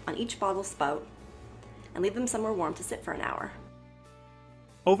 balloon on each bottle spout and leave them somewhere warm to sit for an hour.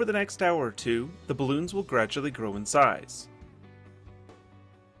 Over the next hour or two, the balloons will gradually grow in size.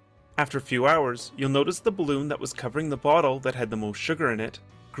 After a few hours, you'll notice the balloon that was covering the bottle that had the most sugar in it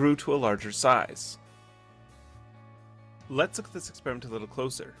grew to a larger size. Let's look at this experiment a little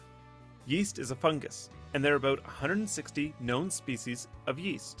closer. Yeast is a fungus, and there are about 160 known species of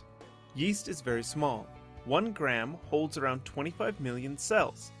yeast. Yeast is very small. 1 gram holds around 25 million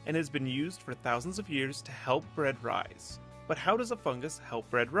cells and has been used for thousands of years to help bread rise. But how does a fungus help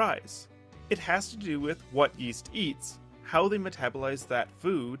bread rise? It has to do with what yeast eats, how they metabolize that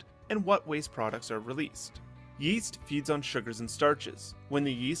food, and what waste products are released. Yeast feeds on sugars and starches. When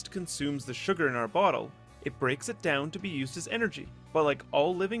the yeast consumes the sugar in our bottle, it breaks it down to be used as energy. But like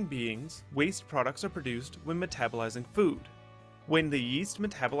all living beings, waste products are produced when metabolizing food. When the yeast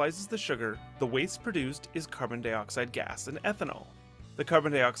metabolizes the sugar, the waste produced is carbon dioxide gas and ethanol. The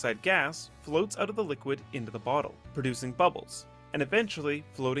carbon dioxide gas floats out of the liquid into the bottle, producing bubbles, and eventually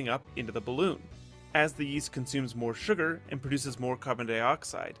floating up into the balloon. As the yeast consumes more sugar and produces more carbon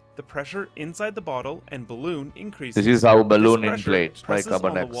dioxide, the pressure inside the bottle and balloon increases. This is how balloon This pressure inflates by presses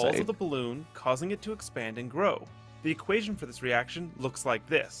carbon on the walls dioxide. of the balloon, causing it to expand and grow. The equation for this reaction looks like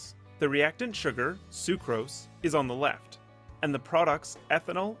this. The reactant sugar, sucrose, is on the left, and the products,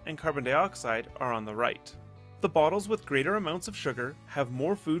 ethanol and carbon dioxide, are on the right. The bottles with greater amounts of sugar have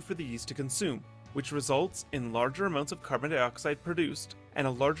more food for the yeast to consume, which results in larger amounts of carbon dioxide produced and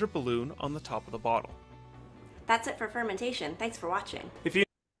a larger balloon on the top of the bottle. That's it for fermentation. Thanks for watching. If you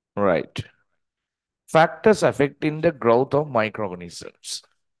Right. Factors affecting the growth of microorganisms.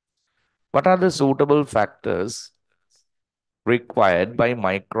 What are the suitable factors required by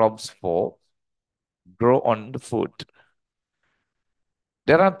microbes for grow on the food?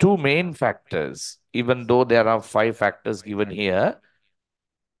 There are 2 main factors, even though there are 5 factors given here.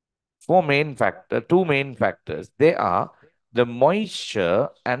 2 main factors. They are the moisture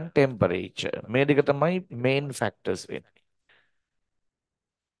and temperature. මේ දෙක තමයි main factors වෙන්නේ.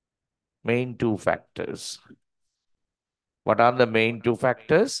 Main 2 factors. What are the main 2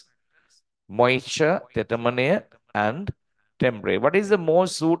 factors? Moisture, තෙතමනය, and temperature. What is the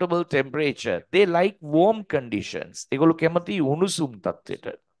most suitable temperature? They like warm conditions. ඒගොල්ලෝ කැමති උණුසුම්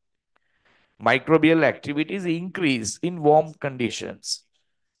තත්ත්වයට. Microbial activities increase in warm conditions.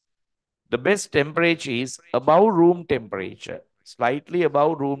 The best temperature is above room temperature. Slightly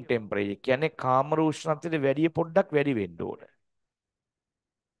above room temperature. කියන්නේ කාමර උෂ්ණත්වයට වැඩිය පොඩ්ඩක් වැඩි වෙන්න ඕන.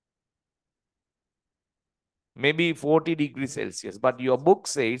 Maybe 40 degrees Celsius, but your book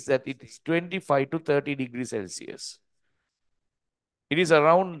says that it is 25 to 30 degrees Celsius. It is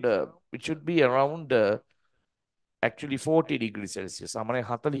around, it should be around actually 40 degrees Celsius. සාමාන්‍ය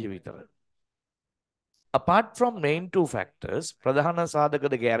 40 විතර. Apart from main 2 factors, ප්‍රධාන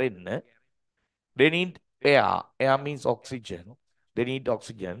සාධකද ගැරෙන්න, they need air. Air means oxygen. They need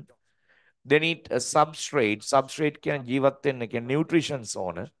oxygen. They need a substrate. Substrate can ජීවත් වෙන්න කියන nutritions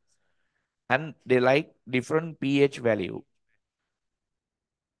ඕන. And they like different pH value.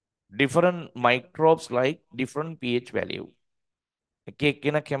 Different microbes like different pH value. එක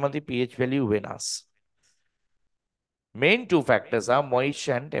එක්කෙනා කැමති pH value වෙනස්. Main 2 factors are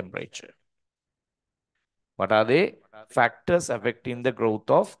moisture and temperature. What are they? Factors affecting the growth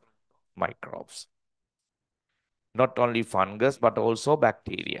of microbes. Not only fungus, but also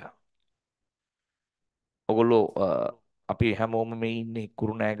bacteria. ඔගොල්ලෝ අපි හැමෝම මේ ඉන්නේ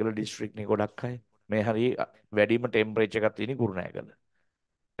Kurunegala district නේ ගොඩක් අය. මේ හරිය වැඩිම ටෙම්පරේචර් එකක් තියෙන කුරුණෑගල.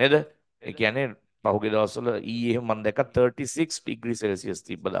 නේද? ඒ කියන්නේ පහුගිය දවස්වල ඊයේ මම දැක්ක 36 ඩිග්‍රී සෙල්සියස්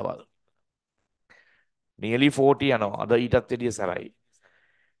තිබ්බ දවල්. nearly 40 යනවා. අද ඊටත් වැඩිය සැරයි.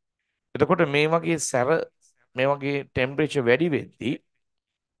 එතකොට මේ වගේ සැර මේ වගේ ටෙම්පරේචර් වැඩි වෙද්දී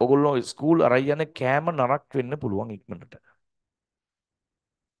ඔගොල්ලෝ ස්කූල් අරන් යන කෑම නරක් වෙන්න පුළුවන් ඉක්මනට.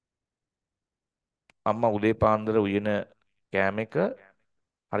 අම්මා උදේ පාන්දර උයන කෑම එක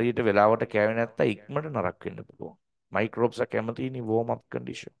හරියට වෙලාවට කෑවේ නැත්තම් ඉක්මනට නරක වෙන්න පුළුවන්. මයික්‍රෝබ්ස් කැමතිනේ වෝම් අප්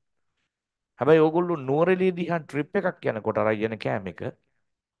කන්ඩිෂන්. හැබැයි ඕගොල්ලෝ නුවරඑළිය දිහා ට්‍රිප් එකක් යනකොට අරන් යන කෑම එක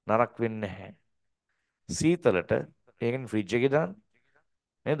නරක වෙන්නේ නැහැ. සීතලට ඒකෙන් ෆ්‍රිජ් එකේ දාන්න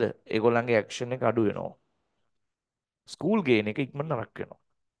නේද? ඒගොල්ලන්ගේ ඇක්ෂන් එක අඩු වෙනවා. ස්කූල් ගේන එක ඉක්මනට නරක වෙනවා.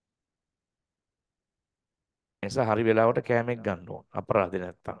 ඒ නිසා හරි වෙලාවට කෑම එක ගන්න ඕන. අපරාධේ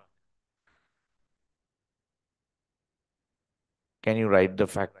නැත්තම්. Can you write the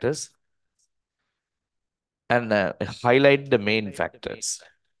factors and highlight the main factors?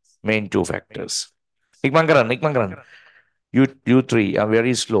 Main two factors. ඉක්මන් කරන්න, ඉක්මන් කරන්න. You three are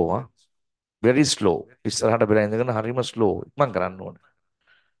very slow, huh? Very slow. ඉස්සරහට බෙලා ඉඳගෙන හරිම slow. ඉක්මන් කරන්න ඕන.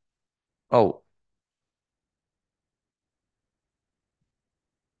 ඔව්.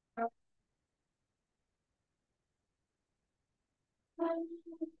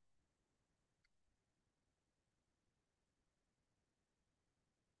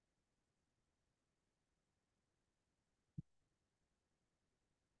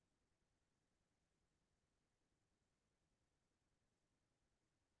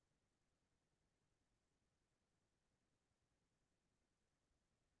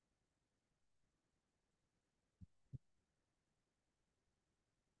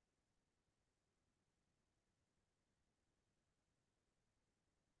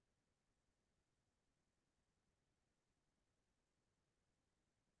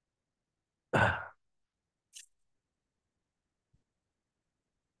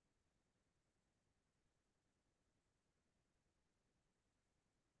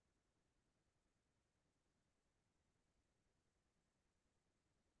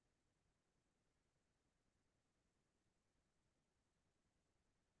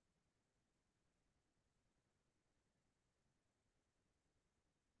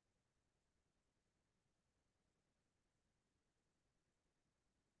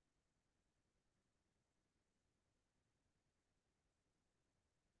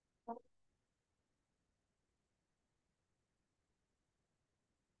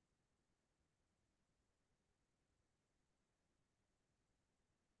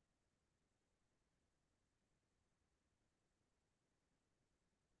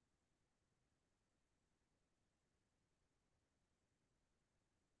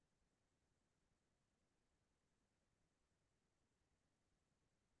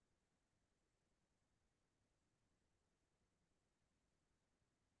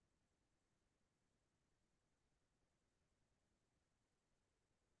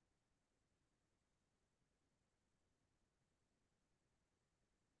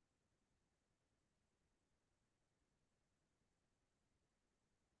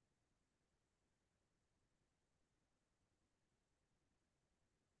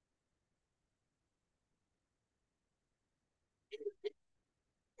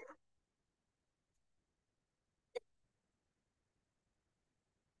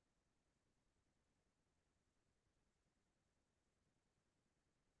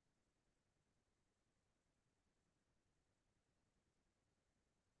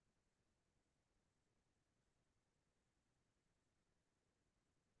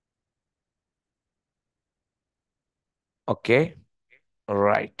 Okay.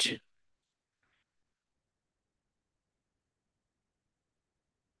 Right.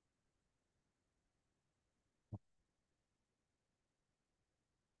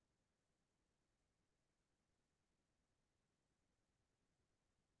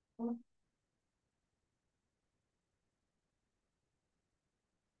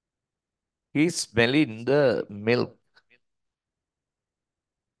 He's smelling the milk.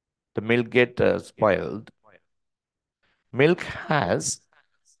 The milk get spoiled. Milk has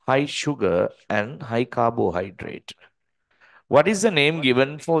high sugar and high carbohydrate. What is the name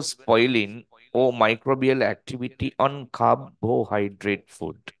given for spoiling or microbial activity on carbohydrate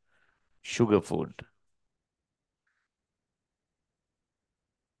food, sugar food?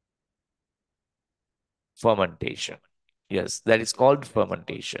 Fermentation. Yes, that is called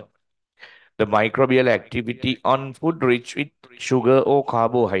fermentation. The microbial activity on food rich with sugar or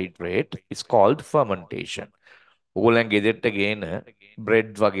carbohydrate is called fermentation. ඕගොල්ලන් ගෙදරට ගේන bread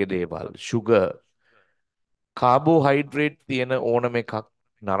වගේ දේවල්, sugar, carbohydrate තියෙන ඕනම එකක්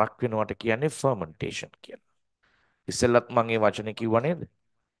නරක් වෙනවට කියන්නේ fermentation කියලා. ඉස්සෙල්ලත් මම මේ වචනේ කිව්වා නේද?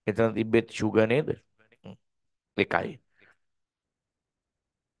 එතන තිබෙත් sugar නේද? එකයි.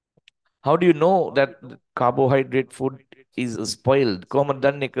 How do you know that carbohydrate food is spoiled? කොහොමද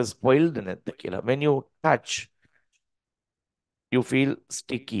දන්නේ ඒක spoiled නැද්ද කියලා? When you touch, you feel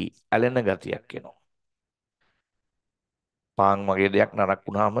sticky, ඇලෙන ගතියක් එනවා. පාන් වගේ දෙයක් නරක්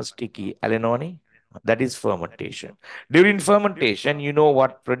වුණාම sticky, ඇලෙනවනේ. That is fermentation. During fermentation, you know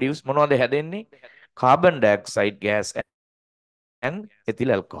what produce? මොනවද හැදෙන්නේ? Carbon dioxide gas and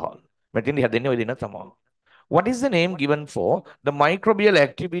ethyl alcohol. මෙතෙන්දි හැදෙන්නේ ওই දෙන තමයි. What is the name given for the microbial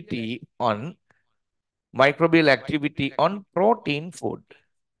activity on protein food?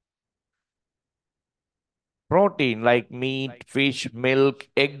 Protein like meat, fish, milk,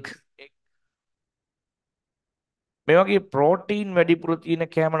 egg. මේ වගේ protein වැඩිපුර තියෙන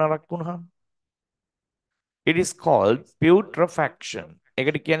කෑම නරක් වුණාම it is called putrefaction.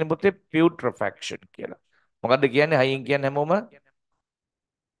 ඒකට කියන්නේ පුතේ putrefaction කියලා. මොකද්ද කියන්නේ? හයියෙන් කියන්නේ හැමෝම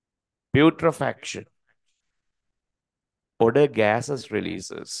putrefaction. Odor gases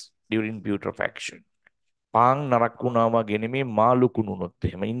releases during putrefaction. පාන් නරක් වුණාම ගෙනෙමේ මාළු කුණුනොත්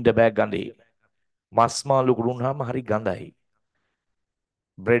එහෙම ඉන්න බෑ ගඳේ. මස් මාළු කුණුනහම හරි ගඳයි.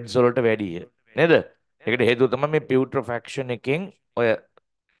 බ්‍රෙඩ්ස් වලට වැඩිය. නේද? ඒකට හේතුව තමයි මේ putrefaction එකෙන් ඔය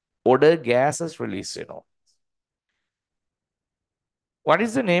odor gases release වෙනවා. What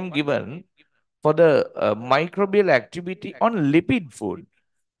is the name given for the microbial activity on lipid food?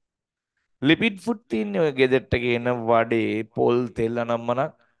 Lipid food තියෙන්නේ ඔය ගෙදරට ගේන වඩේ, පොල්, තෙල් අනම්මන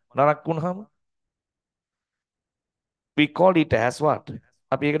නරක් වුණාම we call it as what?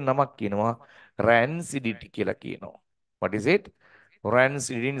 අපි ඒක නමක් කියනවා rancidity කියලා කියනවා. What is it?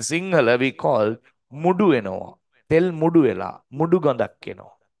 Rancid in Sinhala we call මුඩු වෙනවා. තෙල් මුඩු වෙලා මුඩු ගඳක්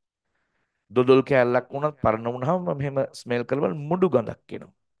එනවා. දොඩොල් කෑල්ලක් වුණත් පරණ වුණාම මෙහෙම ස්මෙල් කරවල මුඩු ගඳක්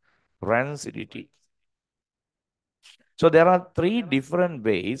එනවා. Rancidity. So there are three different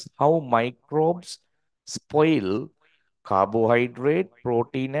ways how microbes spoil carbohydrate,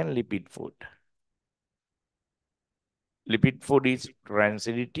 protein, and lipid food. Lipid food is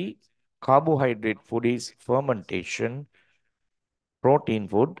rancidity, carbohydrate food is fermentation, protein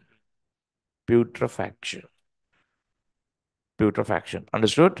food, putrefaction. Putrefaction.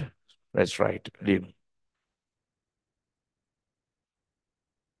 Understood? That's right. Liam.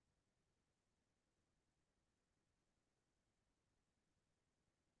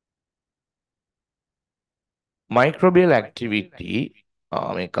 Microbial activity.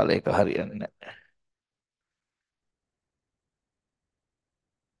 මේ කල එක හරියන්නේ නැහැ.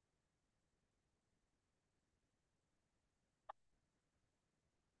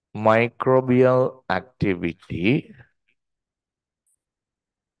 Microbial activity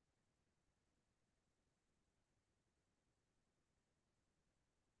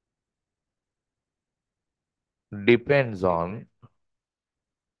depends on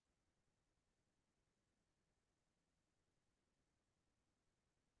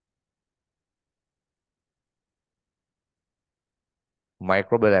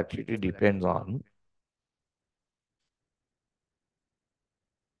microbial activity depends on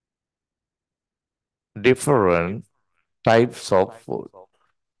different types of food.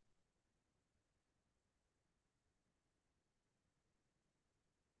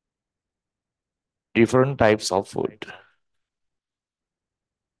 Different types of food.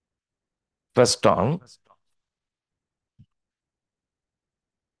 First on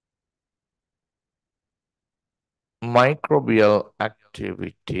microbial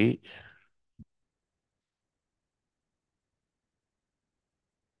activity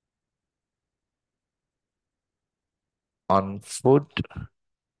on food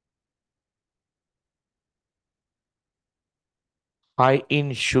high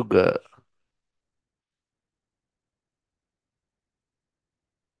in sugar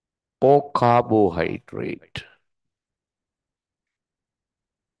or carbohydrate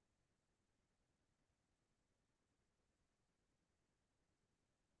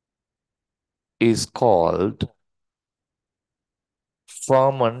is called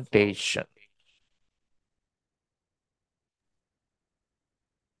fermentation.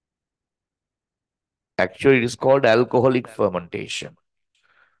 Actually, it is called alcoholic fermentation.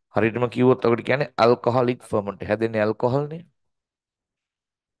 හරියටම කිව්වොත් ඔකට කියන්නේ alcoholic fermentation. හැදෙන්නේ alcohol නේ.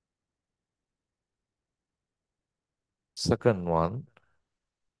 Second one,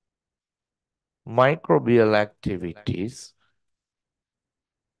 microbial activities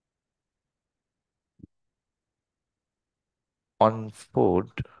on food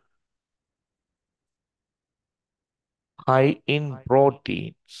high in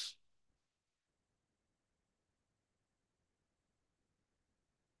proteins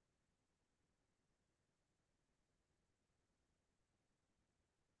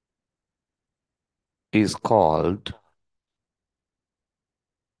is called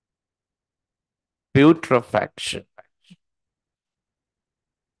putrefaction.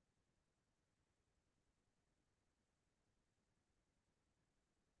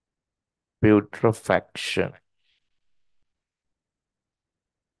 Putrefaction.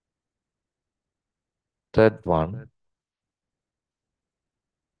 Third one,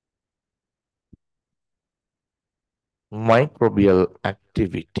 microbial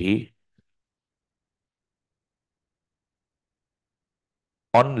activity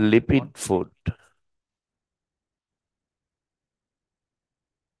on lipid food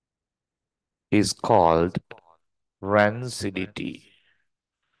is called rancidity.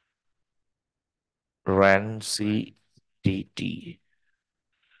 Rancidity.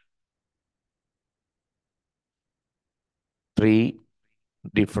 Three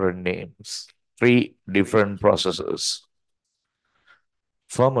different names, three different processes: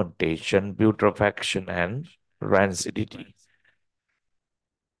 fermentation, putrefaction, and rancidity.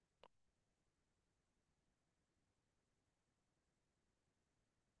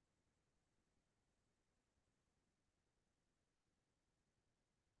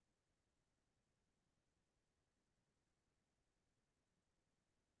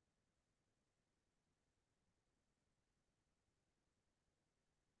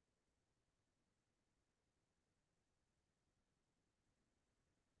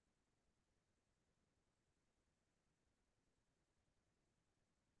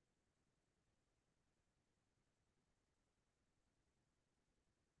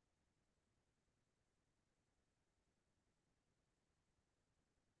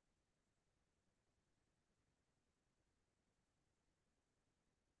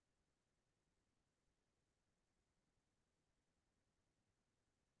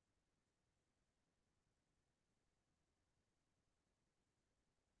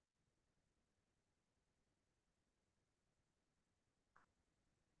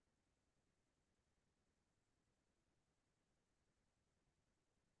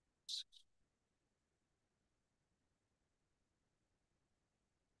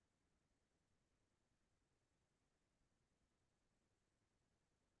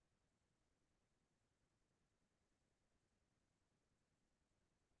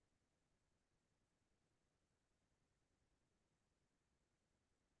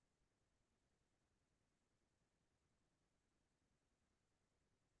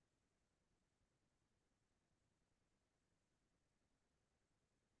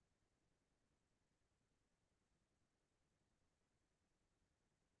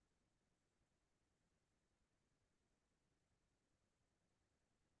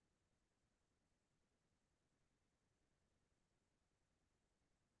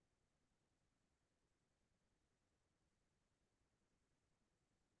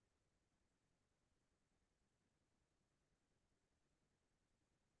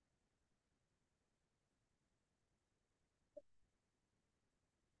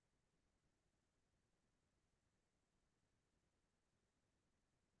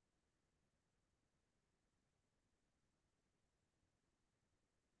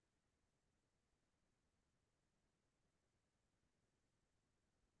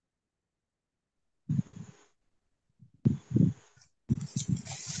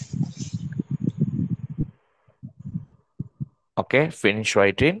 Okay, finish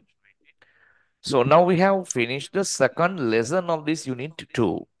writing. So now we have finished the second lesson of this unit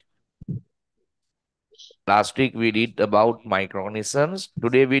 2. Last week we did about microorganisms.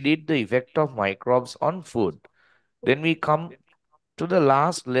 Today we did the effect of microbes on food. Then we come to the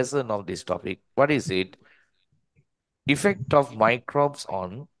last lesson of this topic. What is it? Effect of microbes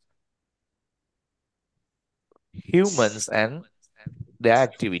on humans and their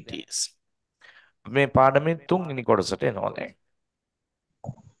activities. මේ පාඩමේ තුන්වෙනි කොටසට එනවා දැන්.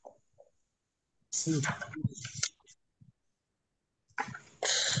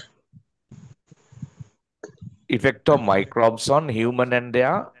 Effect of microbes on human and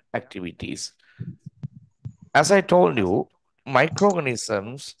their activities. As I told you,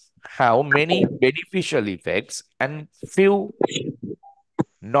 microorganisms have many beneficial effects and few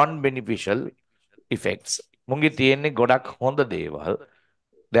non-beneficial effects. මුන්ගේ තියෙන්නේ ගොඩක් හොඳ දේවල්.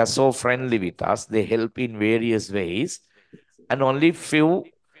 They are so friendly with us. They help in various ways and only few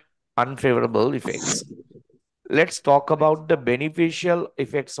unfavorable effects. Let's talk about the beneficial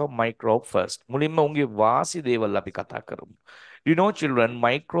effects of microbe first. මුලින්ම උන්ගේ වාසි දේවල් අපි කතා කරමු. You know, children,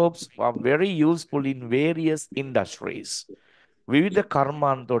 microbes are very useful in various industries. විවිධ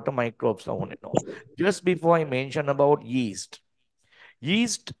කර්මාන්තවලට microbes වුණෙනවා. Just before I mention about yeast.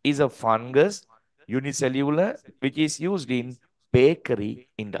 Yeast is a fungus, unicellular, which is used in bakery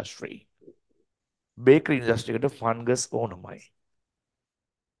industry. Bakery industry කට fungus ඕනමයි.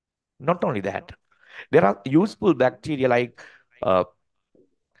 Not only that, there are useful bacteria like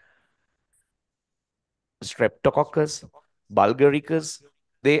Streptococcus, Bulgaricus.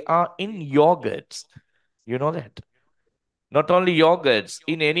 They are in yogurts. You know that? Not only yogurts,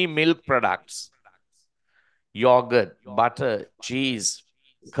 in any milk products. Yogurt, butter, cheese,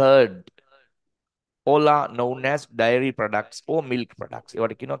 curd, all are known as dairy products or milk products.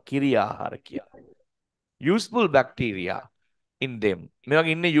 ඒවට කියනවා කිරි ආහාර කියලා. Useful bacteria in them. මේ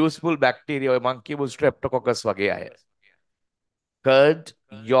වගේ ඉන්නේ useful bacteria ඔය මං කියපු Streptococcus වගේ අය. Curd,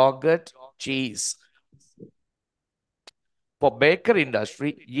 yogurt, cheese. For bakery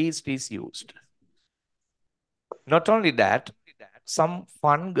industry, yeast is used. Not only that, some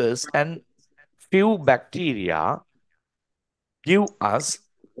fungus and few bacteria give us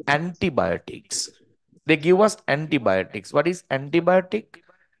antibiotics. They give us antibiotics. What is antibiotic?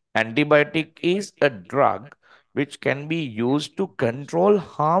 Antibiotic is a drug which can be used to control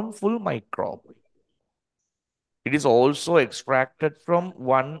harmful microbe. It is also extracted from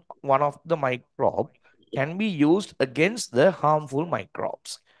one of the microbe can be used against the harmful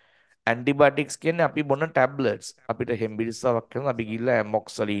microbes. Antibiotics කියන්නේ අපි බොන tablets. අපිට හෙම්බිරිස්සාවක් කරන අපි ගිහලා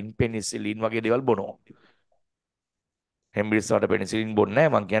amoxicillin, penicillin වගේ දේවල් බොනවා. හෙම්බිරිස්සාවට penicillin බොන්නේ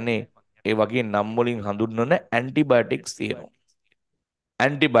නැහැ. මං කියන්නේ ඒ වගේ නම් වලින් හඳුන්වන antibiotics තියෙනවා.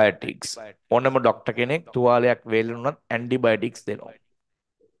 Antibiotics. ඕනම ડોක්ටර් කෙනෙක් තුවාලයක් වේලුණොත් antibiotics දෙනවා.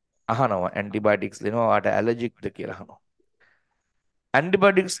 අහනවා antibiotics දෙනවා වාට allergic ද කියලා අහනවා.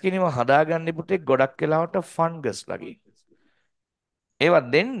 Antibiotics කියනව හදාගන්නේ පුතේ ගොඩක් වෙලාවට fungus ලගේ. ඒවා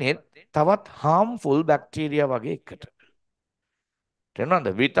දෙන්නේ තවත් harmful bacteria වගේ එකට. තේරුණාද?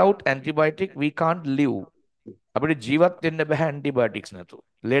 Without antibiotic we can't live. අපිට ජීවත් වෙන්න බෑ antibiotics නැතුව.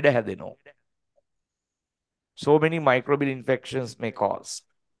 ලෙඩ හැදෙනවා. So many microbial infections may cause.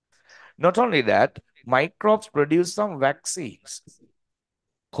 Not only that, microbes produce some vaccines.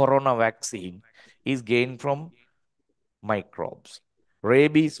 Corona vaccine is gained from microbes.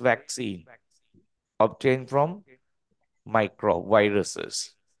 Rabies vaccine obtained from microbe viruses.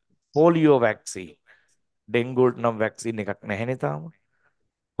 Polio vaccine. Dengue නම් vaccine එකක් නැහැනේ තාම.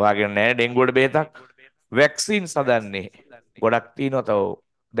 ඔයාගෙන නැහැ dengue බේතක්. vaccines හදන්නේ ගොඩක් තියෙනවා තව.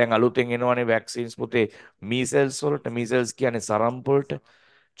 දැන් අලුතෙන් එනවනේ vaccines පුතේ measles වලට. measles කියන්නේ සරම් වලට.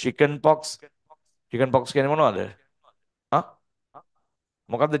 chicken pox කියන්නේ මොනවද?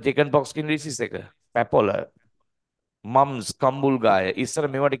 මොකද්ද chicken pox කියන disease එක? පැපොල. mums කම්බුල්ගාය. ඉස්සර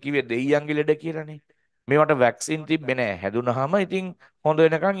මේවට කිව්වේ දෙයියන්ගේ ලෙඩ කියලානේ. මේවට වැක්සින් තිබ්බේ නැහැ. හැදුනහම ඉතින් හොඳ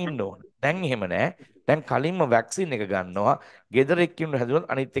වෙනකන් ඉන්න ඕන. දැන් එහෙම නැහැ. දැන් කලින්ම වැක්සින් එක ගන්නවා. ගෙදර එක්කිනුන හැදුනොත්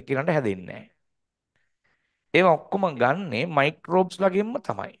අනිත් එක්කිනට හැදෙන්නේ නැහැ. ඒවා ඔක්කොම ගන්නේ මයික්‍රෝබ්ස් ලගෙන්ම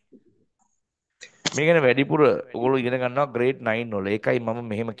තමයි. මේ ගැන වැඩිපුර ඔයගොල්ලෝ ඉගෙන ගන්නවා grade 9 වල. ඒකයි මම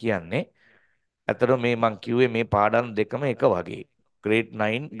මෙහෙම කියන්නේ. ඇත්තටම මේ මං කිව්වේ මේ පාඩම් දෙකම එක වගේ. grade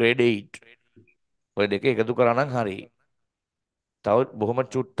 9, grade 8. ඔය දෙක එකතු කරා නම් හරියි. තව බොහොම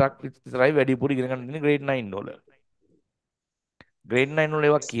චුට්ටක් විතරයි වැඩිපුර ඉගෙන ගන්න තියෙන්නේ grade 9 වල. grade 9 වල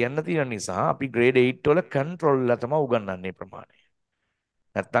ඒවා කියන්න තියෙන නිසා අපි grade 8 වල control ලා තමයි උගන්වන්නේ ප්‍රමාණය.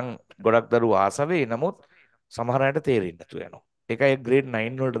 නැත්තම් ගොඩක් දරුවෝ ආස වෙයි නමුත් සමහර අයට තේරෙන්නේ නැතු වෙනවා. ඒකයි grade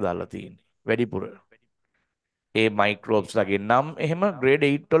 9 වලට දාලා තියෙන්නේ වැඩිපුර. ඒ microbes ලගේ නම් එහෙම grade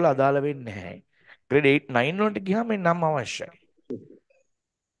 8 වල අදාළ වෙන්නේ නැහැ. grade 8 9 වලට ගියාම මේ නම් අවශ්‍යයි.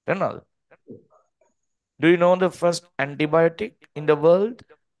 දන්නවද? Do you know the first antibiotic in the world?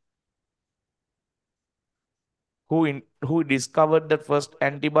 Who discovered the first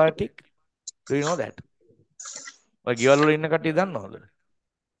antibiotic? Do you know that? ඔය ගෙවල් වල ඉන්න කට්ටිය දන්නවද?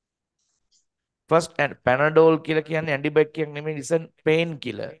 First and Panadol කියලා කියන්නේ antibiotic එකක් නෙමෙයි, it's a pain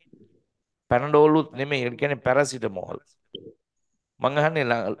killer. Panadol උත් නෙමෙයි, ඒ කියන්නේ paracetamol. මං අහන්නේ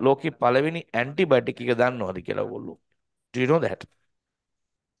ලෝකේ පළවෙනි antibiotic එක දන්නවද කියලා ඔයගොල්ලෝ? Do you know that?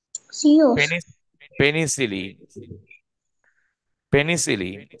 Zeus. Penicillin.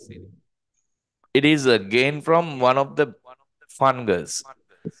 It is again from one of the fungus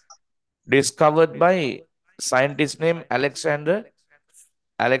discovered by scientist named Alexander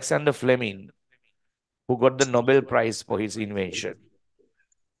Fleming, who got the Nobel Prize for his invention.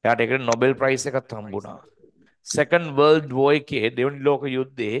 එයාට ඒකට Nobel Prize එකක් හම්බුණා. Second World War එකේ දෙවනි ලෝක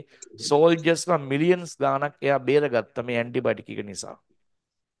යුද්ධයේ soldiers millions ගාණක් එයා බේරගත්ත මේ antibiotic එක නිසා.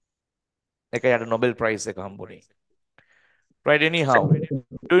 ඒක යාට Nobel Prize එක හම්බුනේ. Right, anyhow,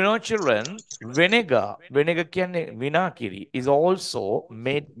 Do you know, children, vinegar vinakiri is also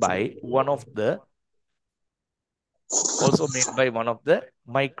made by one of the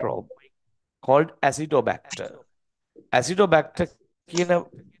microbe called Acidobacter. Acidobacter කියන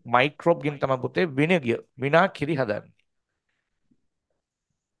microbe ගෙන් තමයි පුතේ විනාකිරි හදන්නේ.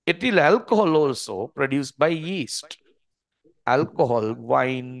 Ethyl alcohol also produced by yeast. Alcohol,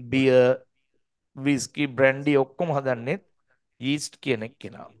 wine, beer, whiskey, brandy ඔක්කොම හදන්නේ yeast කියන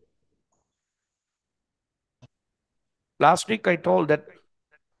කෙනා. Last week I told that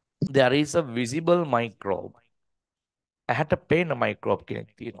there is a visible microbe. ඇහැට පේන microbe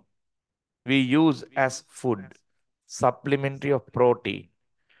කෙනෙක් තියෙනවා. We use as food, supplementary of protein.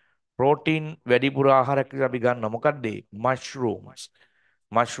 Protein වැඩිපුර ආහාරයක් අපි ගන්න මොකක්ද? Mushrooms.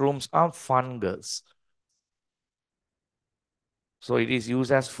 Mushrooms are fungus. So it is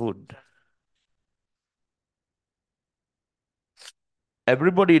used as food.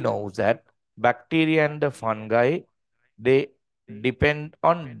 Everybody knows that bacteria and the fungi, they depend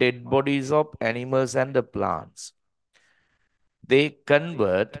on dead bodies of animals and the plants. They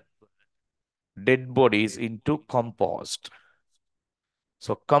convert dead bodies into compost.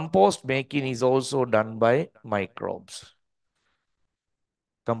 So compost making is also done by microbes.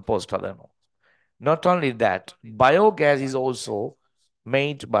 Compost hadano. Not only that, biogas is also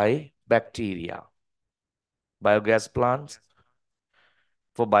made by bacteria. Biogas plants.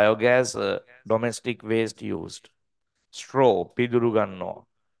 For biogas, domestic waste used. Straw, piduru ganno,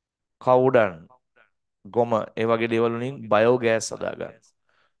 කවුඩන්, ගොම, ඒ වගේ දේවල් වලින් biogas හදාගන්න.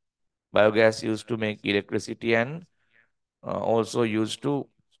 Biogas used to make electricity and also used to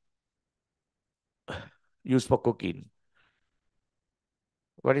use for cooking.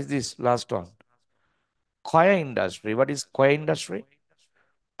 What is this last one? Coir industry. What is coir industry?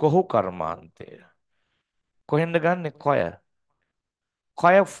 කොහු කර්මාන්තය. කොහෙන්ද ගන්නෙ coir?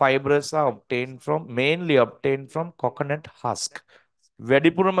 Coir fibers are mainly obtained from coconut husk.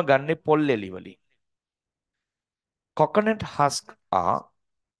 වැඩිපුරම ගන්නෙ පොල් එලි වලින්. Coconut husks are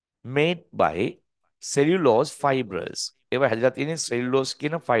made by cellulose fibers. ඒවා හැදලා තියෙන්නේ cellulose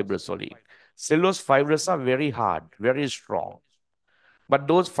කියන fibers වලින්. Cellulose fibers are very hard, very strong. But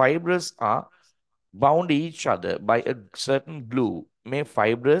those fibers are bound each other by a certain glue. මේ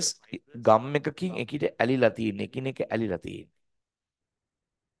fibers gum එකකින් එකිට ඇලිලා තියෙන්නේ, එකිනෙක ඇලිලා තියෙන්නේ.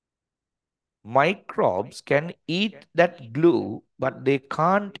 Microbes can eat that glue, but they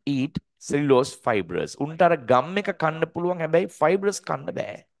can't eat cellulose fibers. උන්ට අර gum එක කන්න පුළුවන්, හැබැයි fibers කන්න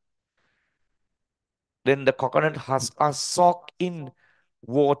බෑ. Then the coconut husks are soaked in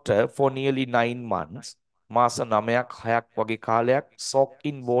water for nearly 9 months. මාස 9ක් 6ක් වගේ කාලයක් soaked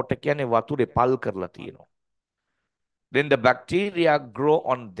in water කියන්නේ වතුරේ පල් කරලා තියෙනවා. Then the bacteria grow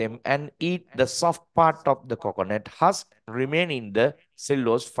on them and eat the soft part of the coconut husk, remaining the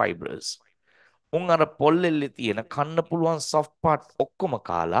cellulose fibers. උන් අර පොල්ලෙල්ලේ තියෙන කන්න පුළුවන් soft part ඔක්කොම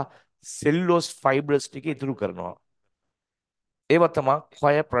කාලා cellulose fibers ටික ඉතුරු කරනවා. ඒව තමයි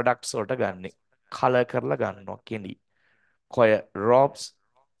coir products වලට ගන්නෙ. Color කරලා ගන්නවා කෙඳි. Coir robes,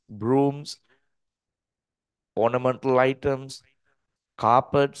 brooms, ornamental items,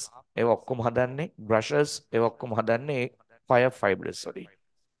 carpets, ඒව ඔක්කොම හදන්නේ brushes, ඒව ඔක්කොම හදන්නේ coir fibers වලින්.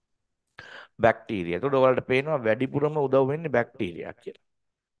 Bacteria. ඒතකොට ඔයාලට පේනවා වැඩිපුරම උදව් වෙන්නේ බැක්ටීරියා කියලා.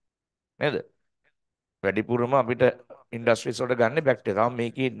 නේද? වැඩිපුරම අපිට ඉන්ඩස්ට්‍රීස් වලට ගන්න බැක්ටීරියා.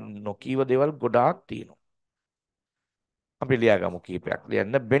 මේකේ නොකීව දේවල් ගොඩාක් තියෙනවා. අපි ලියාගමු කීපයක්.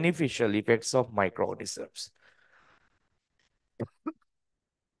 ලියන්න beneficial effects of microorganisms.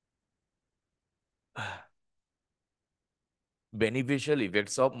 Beneficial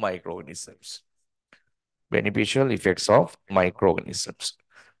effects of microorganisms. Beneficial effects of microorganisms.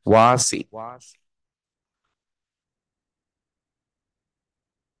 Wasi.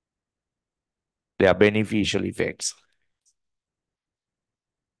 They are beneficial effects.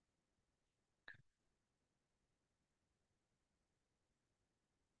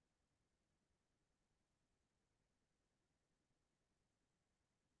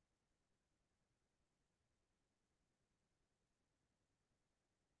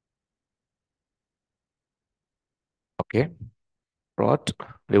 Okay. What?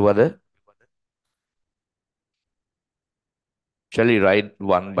 Shall we write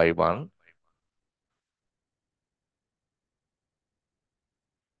one by one?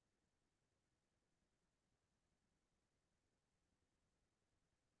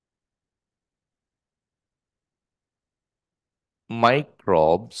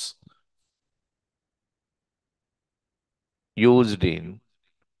 Microbes used in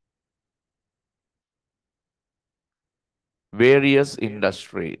various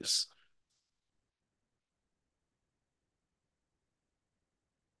industries.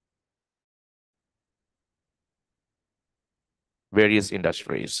 various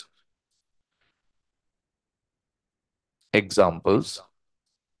industries. Examples.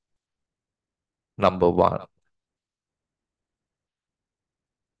 Number one,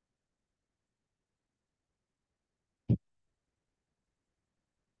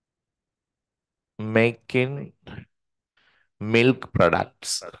 making milk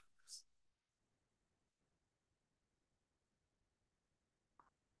products.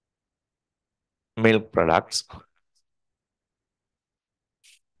 Milk products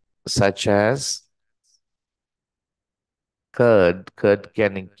such as curd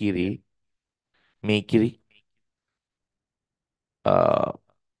can kiri, mikiri, uh,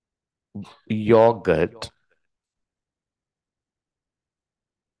 yogurt,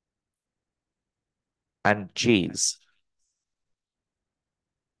 and cheese.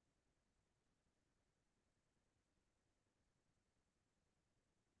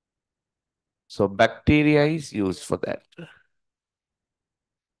 So bacteria is used for that.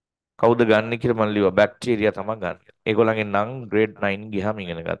 කවුද ගන්න කියලා මම ලියුවා bacteria තමයි ගන්න. ඒගොල්ලන්ගේ නම් grade 9 ගියාම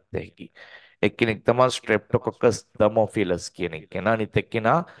ඉගෙන ගත්ත හැකි. එක්කෙනෙක් තමයි Streptococcus thermophilus කියන එක්කෙනා. අනිත්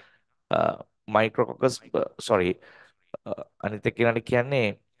එක්කෙනා Micrococcus sorry අනිත් එක්කෙනාට කියන්නේ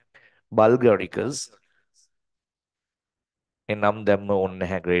Bulgaricus. ඒ නම් දැම්ම ඕනේ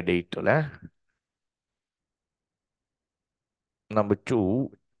නැහැ grade 8 වල. Number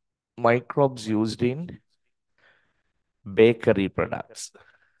 2, microbes used in bakery products.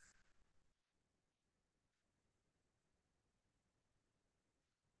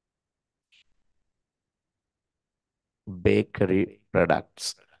 Bakery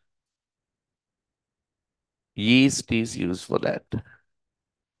products. Yeast is used for that.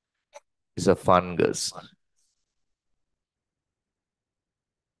 It's a fungus.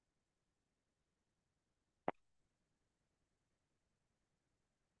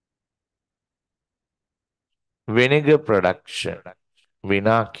 Vinegar production.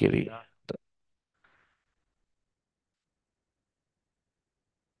 Vinakiri.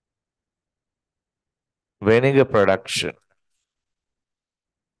 Vinegar production.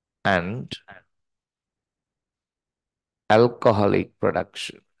 And alcoholic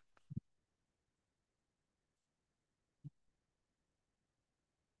production.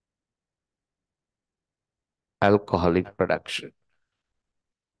 Alcoholic production.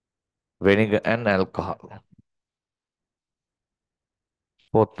 Vinegar and alcohol.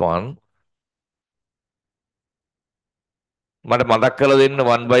 Fourth one. මට මතක් කරලා දෙන්න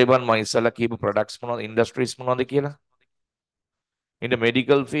one by one මම ඉස්සලා කියපු products මොනවද industries මොනවද කියලා? In the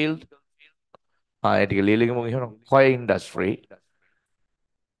medical field ඒ ටික ලියලිගමු කියනවා. Koi industry.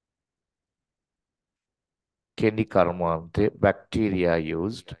 කෙඩි කර්මාන්තේ bacteria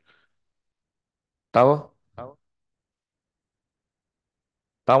used. තව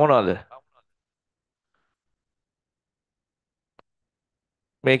මොනවද?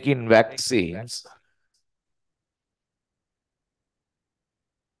 Making vaccines.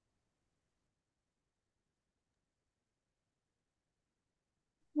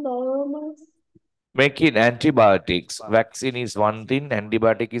 Making antibiotics. Vaccine is one thing,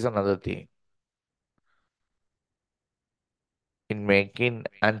 antibiotic is another thing. In making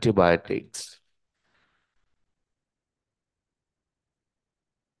antibiotics.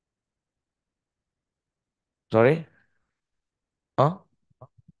 Sorry? Huh?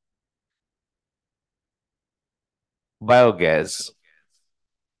 Biogas.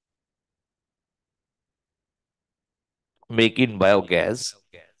 Making biogas.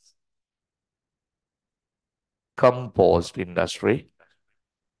 Compost industry.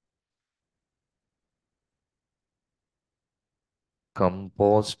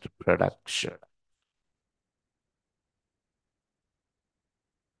 Compost production.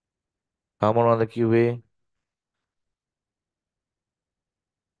 How on the QA?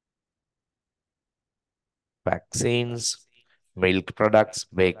 Vaccines, milk products,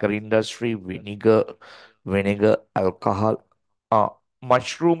 bakery industry, vinegar, alcohol.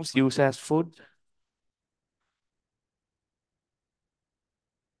 Mushrooms used as food.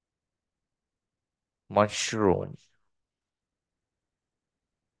 Mushroom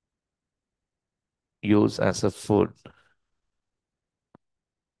used as a food.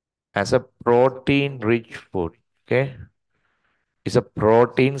 As a protein-rich food. Okay? It's a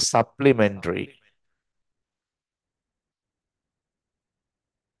protein supplementary.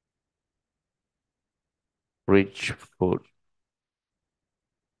 Rich food.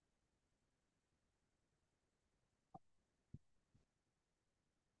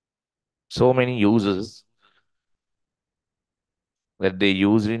 So many uses that they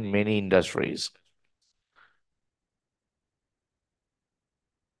use in many industries.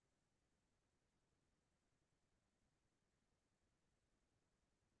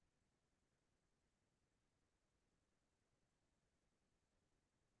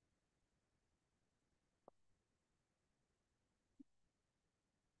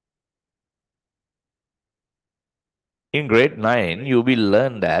 In grade 9, you will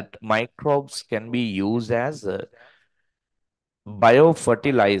learn that microbes can be used as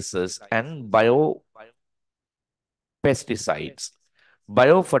biofertilizers and biopesticides.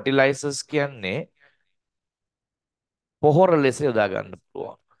 Biofertilizers කියන්නේ පොහොර ලෙස යොදා ගන්න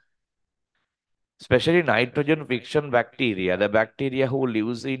පුළුවන්. Especially nitrogen fixation bacteria, the bacteria who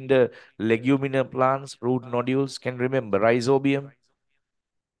lives in the leguminous plants, root nodules, can remember rhizobium.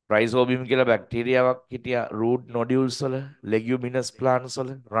 Rhizobium කියලා බැක්ටීරියාවක් හිටියා root nodules වල, leguminous plants වල,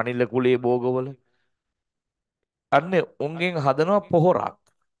 රනිල කුලේ භෝගවල. අන්න උන්ගෙන් හදනවා පොහොරක්.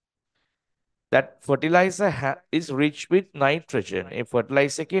 That fertilizer is rich with nitrogen. A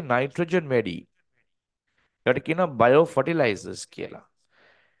fertilizer එකේ nitrogen වැඩි. ඒකට කියනවා biofertilizers කියලා.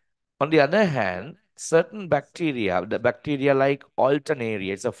 On the other hand, certain bacteria, the bacteria like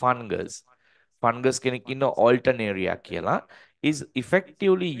Alternaria, it's a fungus. Fungus කෙනෙක් ඉන්න Alternaria කියලා is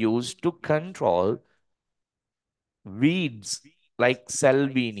effectively used to control weeds like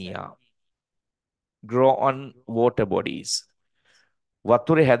Salvinia grow on water bodies.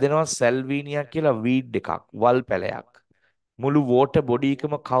 වතුරේ හැදෙනවා Salvinia කියලා weed එකක්, වල් පැලයක්. මුළු water body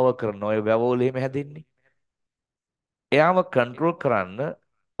එකම cover කරන ඔය වැවවල එහෙම හැදෙන්නේ. එයාව control කරන්න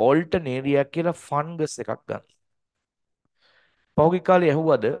Alternaria කියලා fungus එකක් ගන්න. පහුගිය කාලේ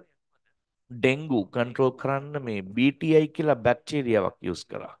ඇහුවද ඩෙන්ගු control කරන්න මේ BTI කියලා බැක්ටීරියාවක් use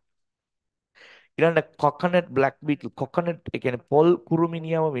කරා. ඊළඟට coconut black beetle, coconut ඒ කියන්නේ පොල්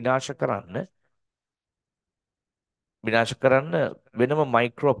කුරුමිනියව විනාශ කරන්න වෙනම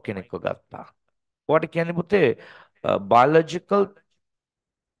මයික්‍රෝබ් කෙනෙක්ව ගත්තා. ඔයාට කියන්නේ පුතේ biological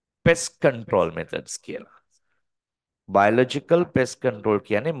pest control methods කියලා. biological pest control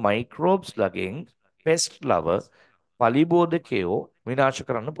කියන්නේ microbes ලගෙන් pest lover පලිබෝධකයෝ විනාශ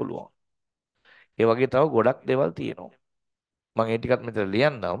කරන්න පුළුවන්. ඒ වගේ තව ගොඩක් දේවල් තියෙනවා. මම ඒ ටිකත් මෙතන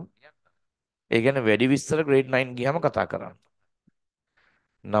ලියන්නම්. ඒ ගැන වැඩි විස්තර grade 9 ගියාම කතා කරන්න.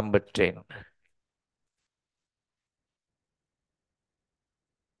 Number 10.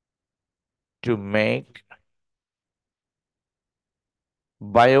 To make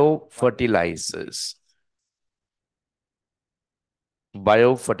biofertilizers.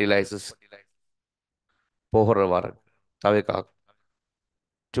 Biofertilizers. පොහොර වර්ග. තව එකක්.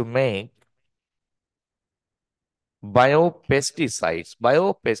 To make biopesticides.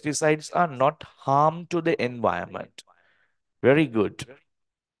 Biopesticides are not harm to the environment. Very good.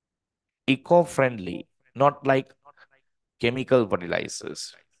 Eco-friendly, not like chemical fertilizers.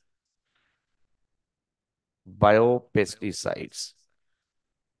 Biopesticides.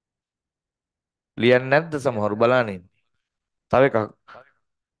 ලියන්නේ නැද්ද සමහරු බලන්නේ? තව එකක්.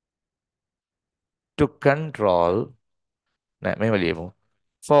 To control. නෑ මෙහෙම ලියමු.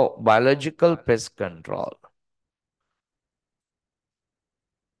 For biological pest control.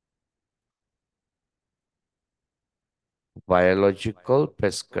 Biological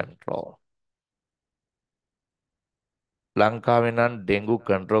pest control. ලංකාවේ නම් ඩෙන්ගු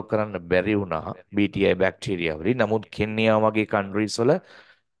කන්ට්‍රෝල් කරන්න බැරි වුණා BTI බැක්ටීරියා වලින්. නමුත් කෙන්යා වගේ countries වල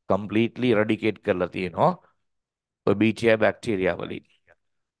completely eradicate කරලා තියෙනවා ඔය BTI බැක්ටීරියා වලින්.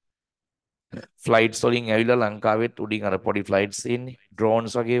 ෆ්ලයිට්ස් වලින් ඇවිල්ලා ලංකාවෙත් උඩින් අර පොඩි ෆ්ලයිට්ස් ඉන්නේ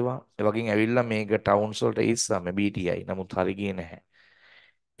drones වගේ ඒවා. ඒ වගේ ඇවිල්ලා මේක towns වලට ඉස්සම BTI. නමුත් හරි ගියේ නැහැ.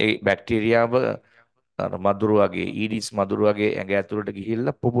 ඒ බැක්ටීරියාව අර මදුරු වගේ ඊඩිස් මදුරු වගේ ඇඟ ඇතුළට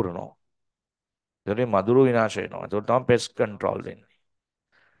ගිහිල්ලා පුපුරනවා. ඒතරේ මදුරු විනාශ වෙනවා. ඒක තමයි pest control වෙන්නේ.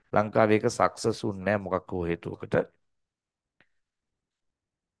 ලංකාවේ ඒක සක්සස් වුන්නේ නැහැ මොකක් හෝ හේතුවකට.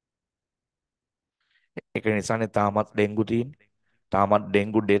 ඒක නිසානේ තාමත් ඩෙන්ගු තියෙන්නේ. තාමත්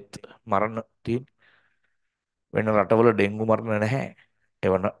ඩෙන්ගු ඩෙත් මරණ තියෙන්නේ. වෙන රටවල ඩෙන්ගු මරණ නැහැ.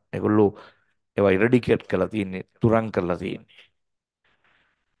 ඒගොල්ලෝ ඒවා ඉරඩිකේට් කරලා තියෙන්නේ, තුරන් කරලා තියෙන්නේ.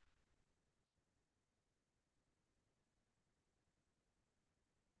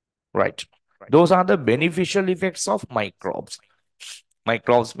 Right. Those are the beneficial effects of microbes.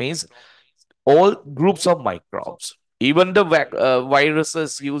 Microbes means all groups of microbes. Even the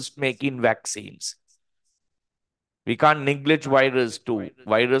viruses used making vaccines. We can't neglect virus too.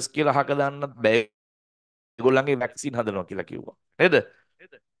 Virus කියලා හක දාන්නත් බෑ. ඒගොල්ලන්ගේ vaccine හදනවා කියලා කිව්වා. නේද?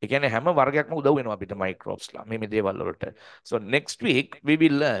 ඒ කියන්නේ හැම වර්ගයක්ම උදව් වෙනවා අපිට microbes ලා. මේ දේවල් වලට. So next week we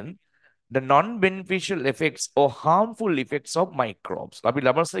will learn the non-beneficial effects or harmful effects of microbes. අපි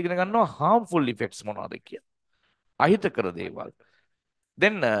ළමස් ඉගෙන ගන්නවා harmful effects මොනවද කියලා. අහිතකර දේවල්.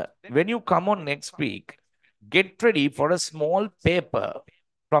 Then when you come on next week, get ready for a small paper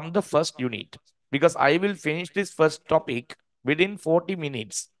from the first unit. Because I will finish this first topic within 40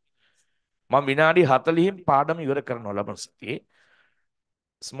 minutes. මම විනාඩි 40න් පාඩම ඉවර කරනවා ළමස්ගේ.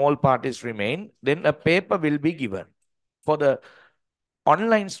 Small parties remain. Then a paper will be given. For the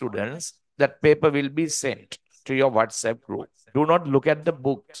online students, that paper will be sent. to your WhatsApp group. Do not look at the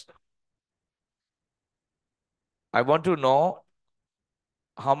books. I want to know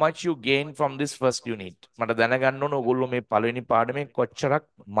how much you gain from this first unit. මට දැනගන්න ඕන ඔයගොල්ලෝ මේ පළවෙනි පාඩමේ කොච්චරක්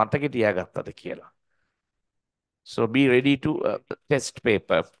මතකෙ තියාගත්තද කියලා. So be ready to test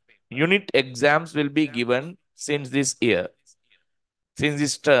paper. Unit exams will be given since this year. Since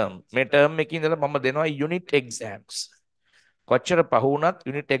this term. මේ term එකේ ඉඳලා මම දෙනවා unit exams. කොච්චර පහ වුණත්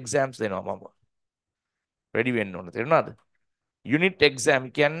unit exams දෙනවා මම. Ready වෙන්න ඕන. තේරුණාද? Unit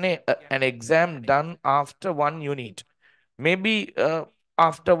exam කියන්නේ an exam done after one unit. Maybe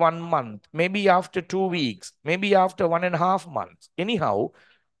after 1 month, maybe after 2 weeks, maybe after 1.5 months. Anyhow,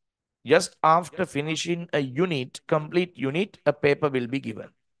 just after finishing a unit, complete unit, a paper will be given.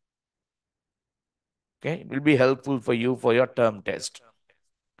 Okay, it will be helpful for you for your term test.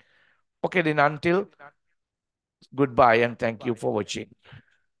 Okay, then until goodbye and thank you for watching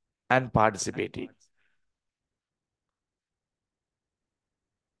and participating.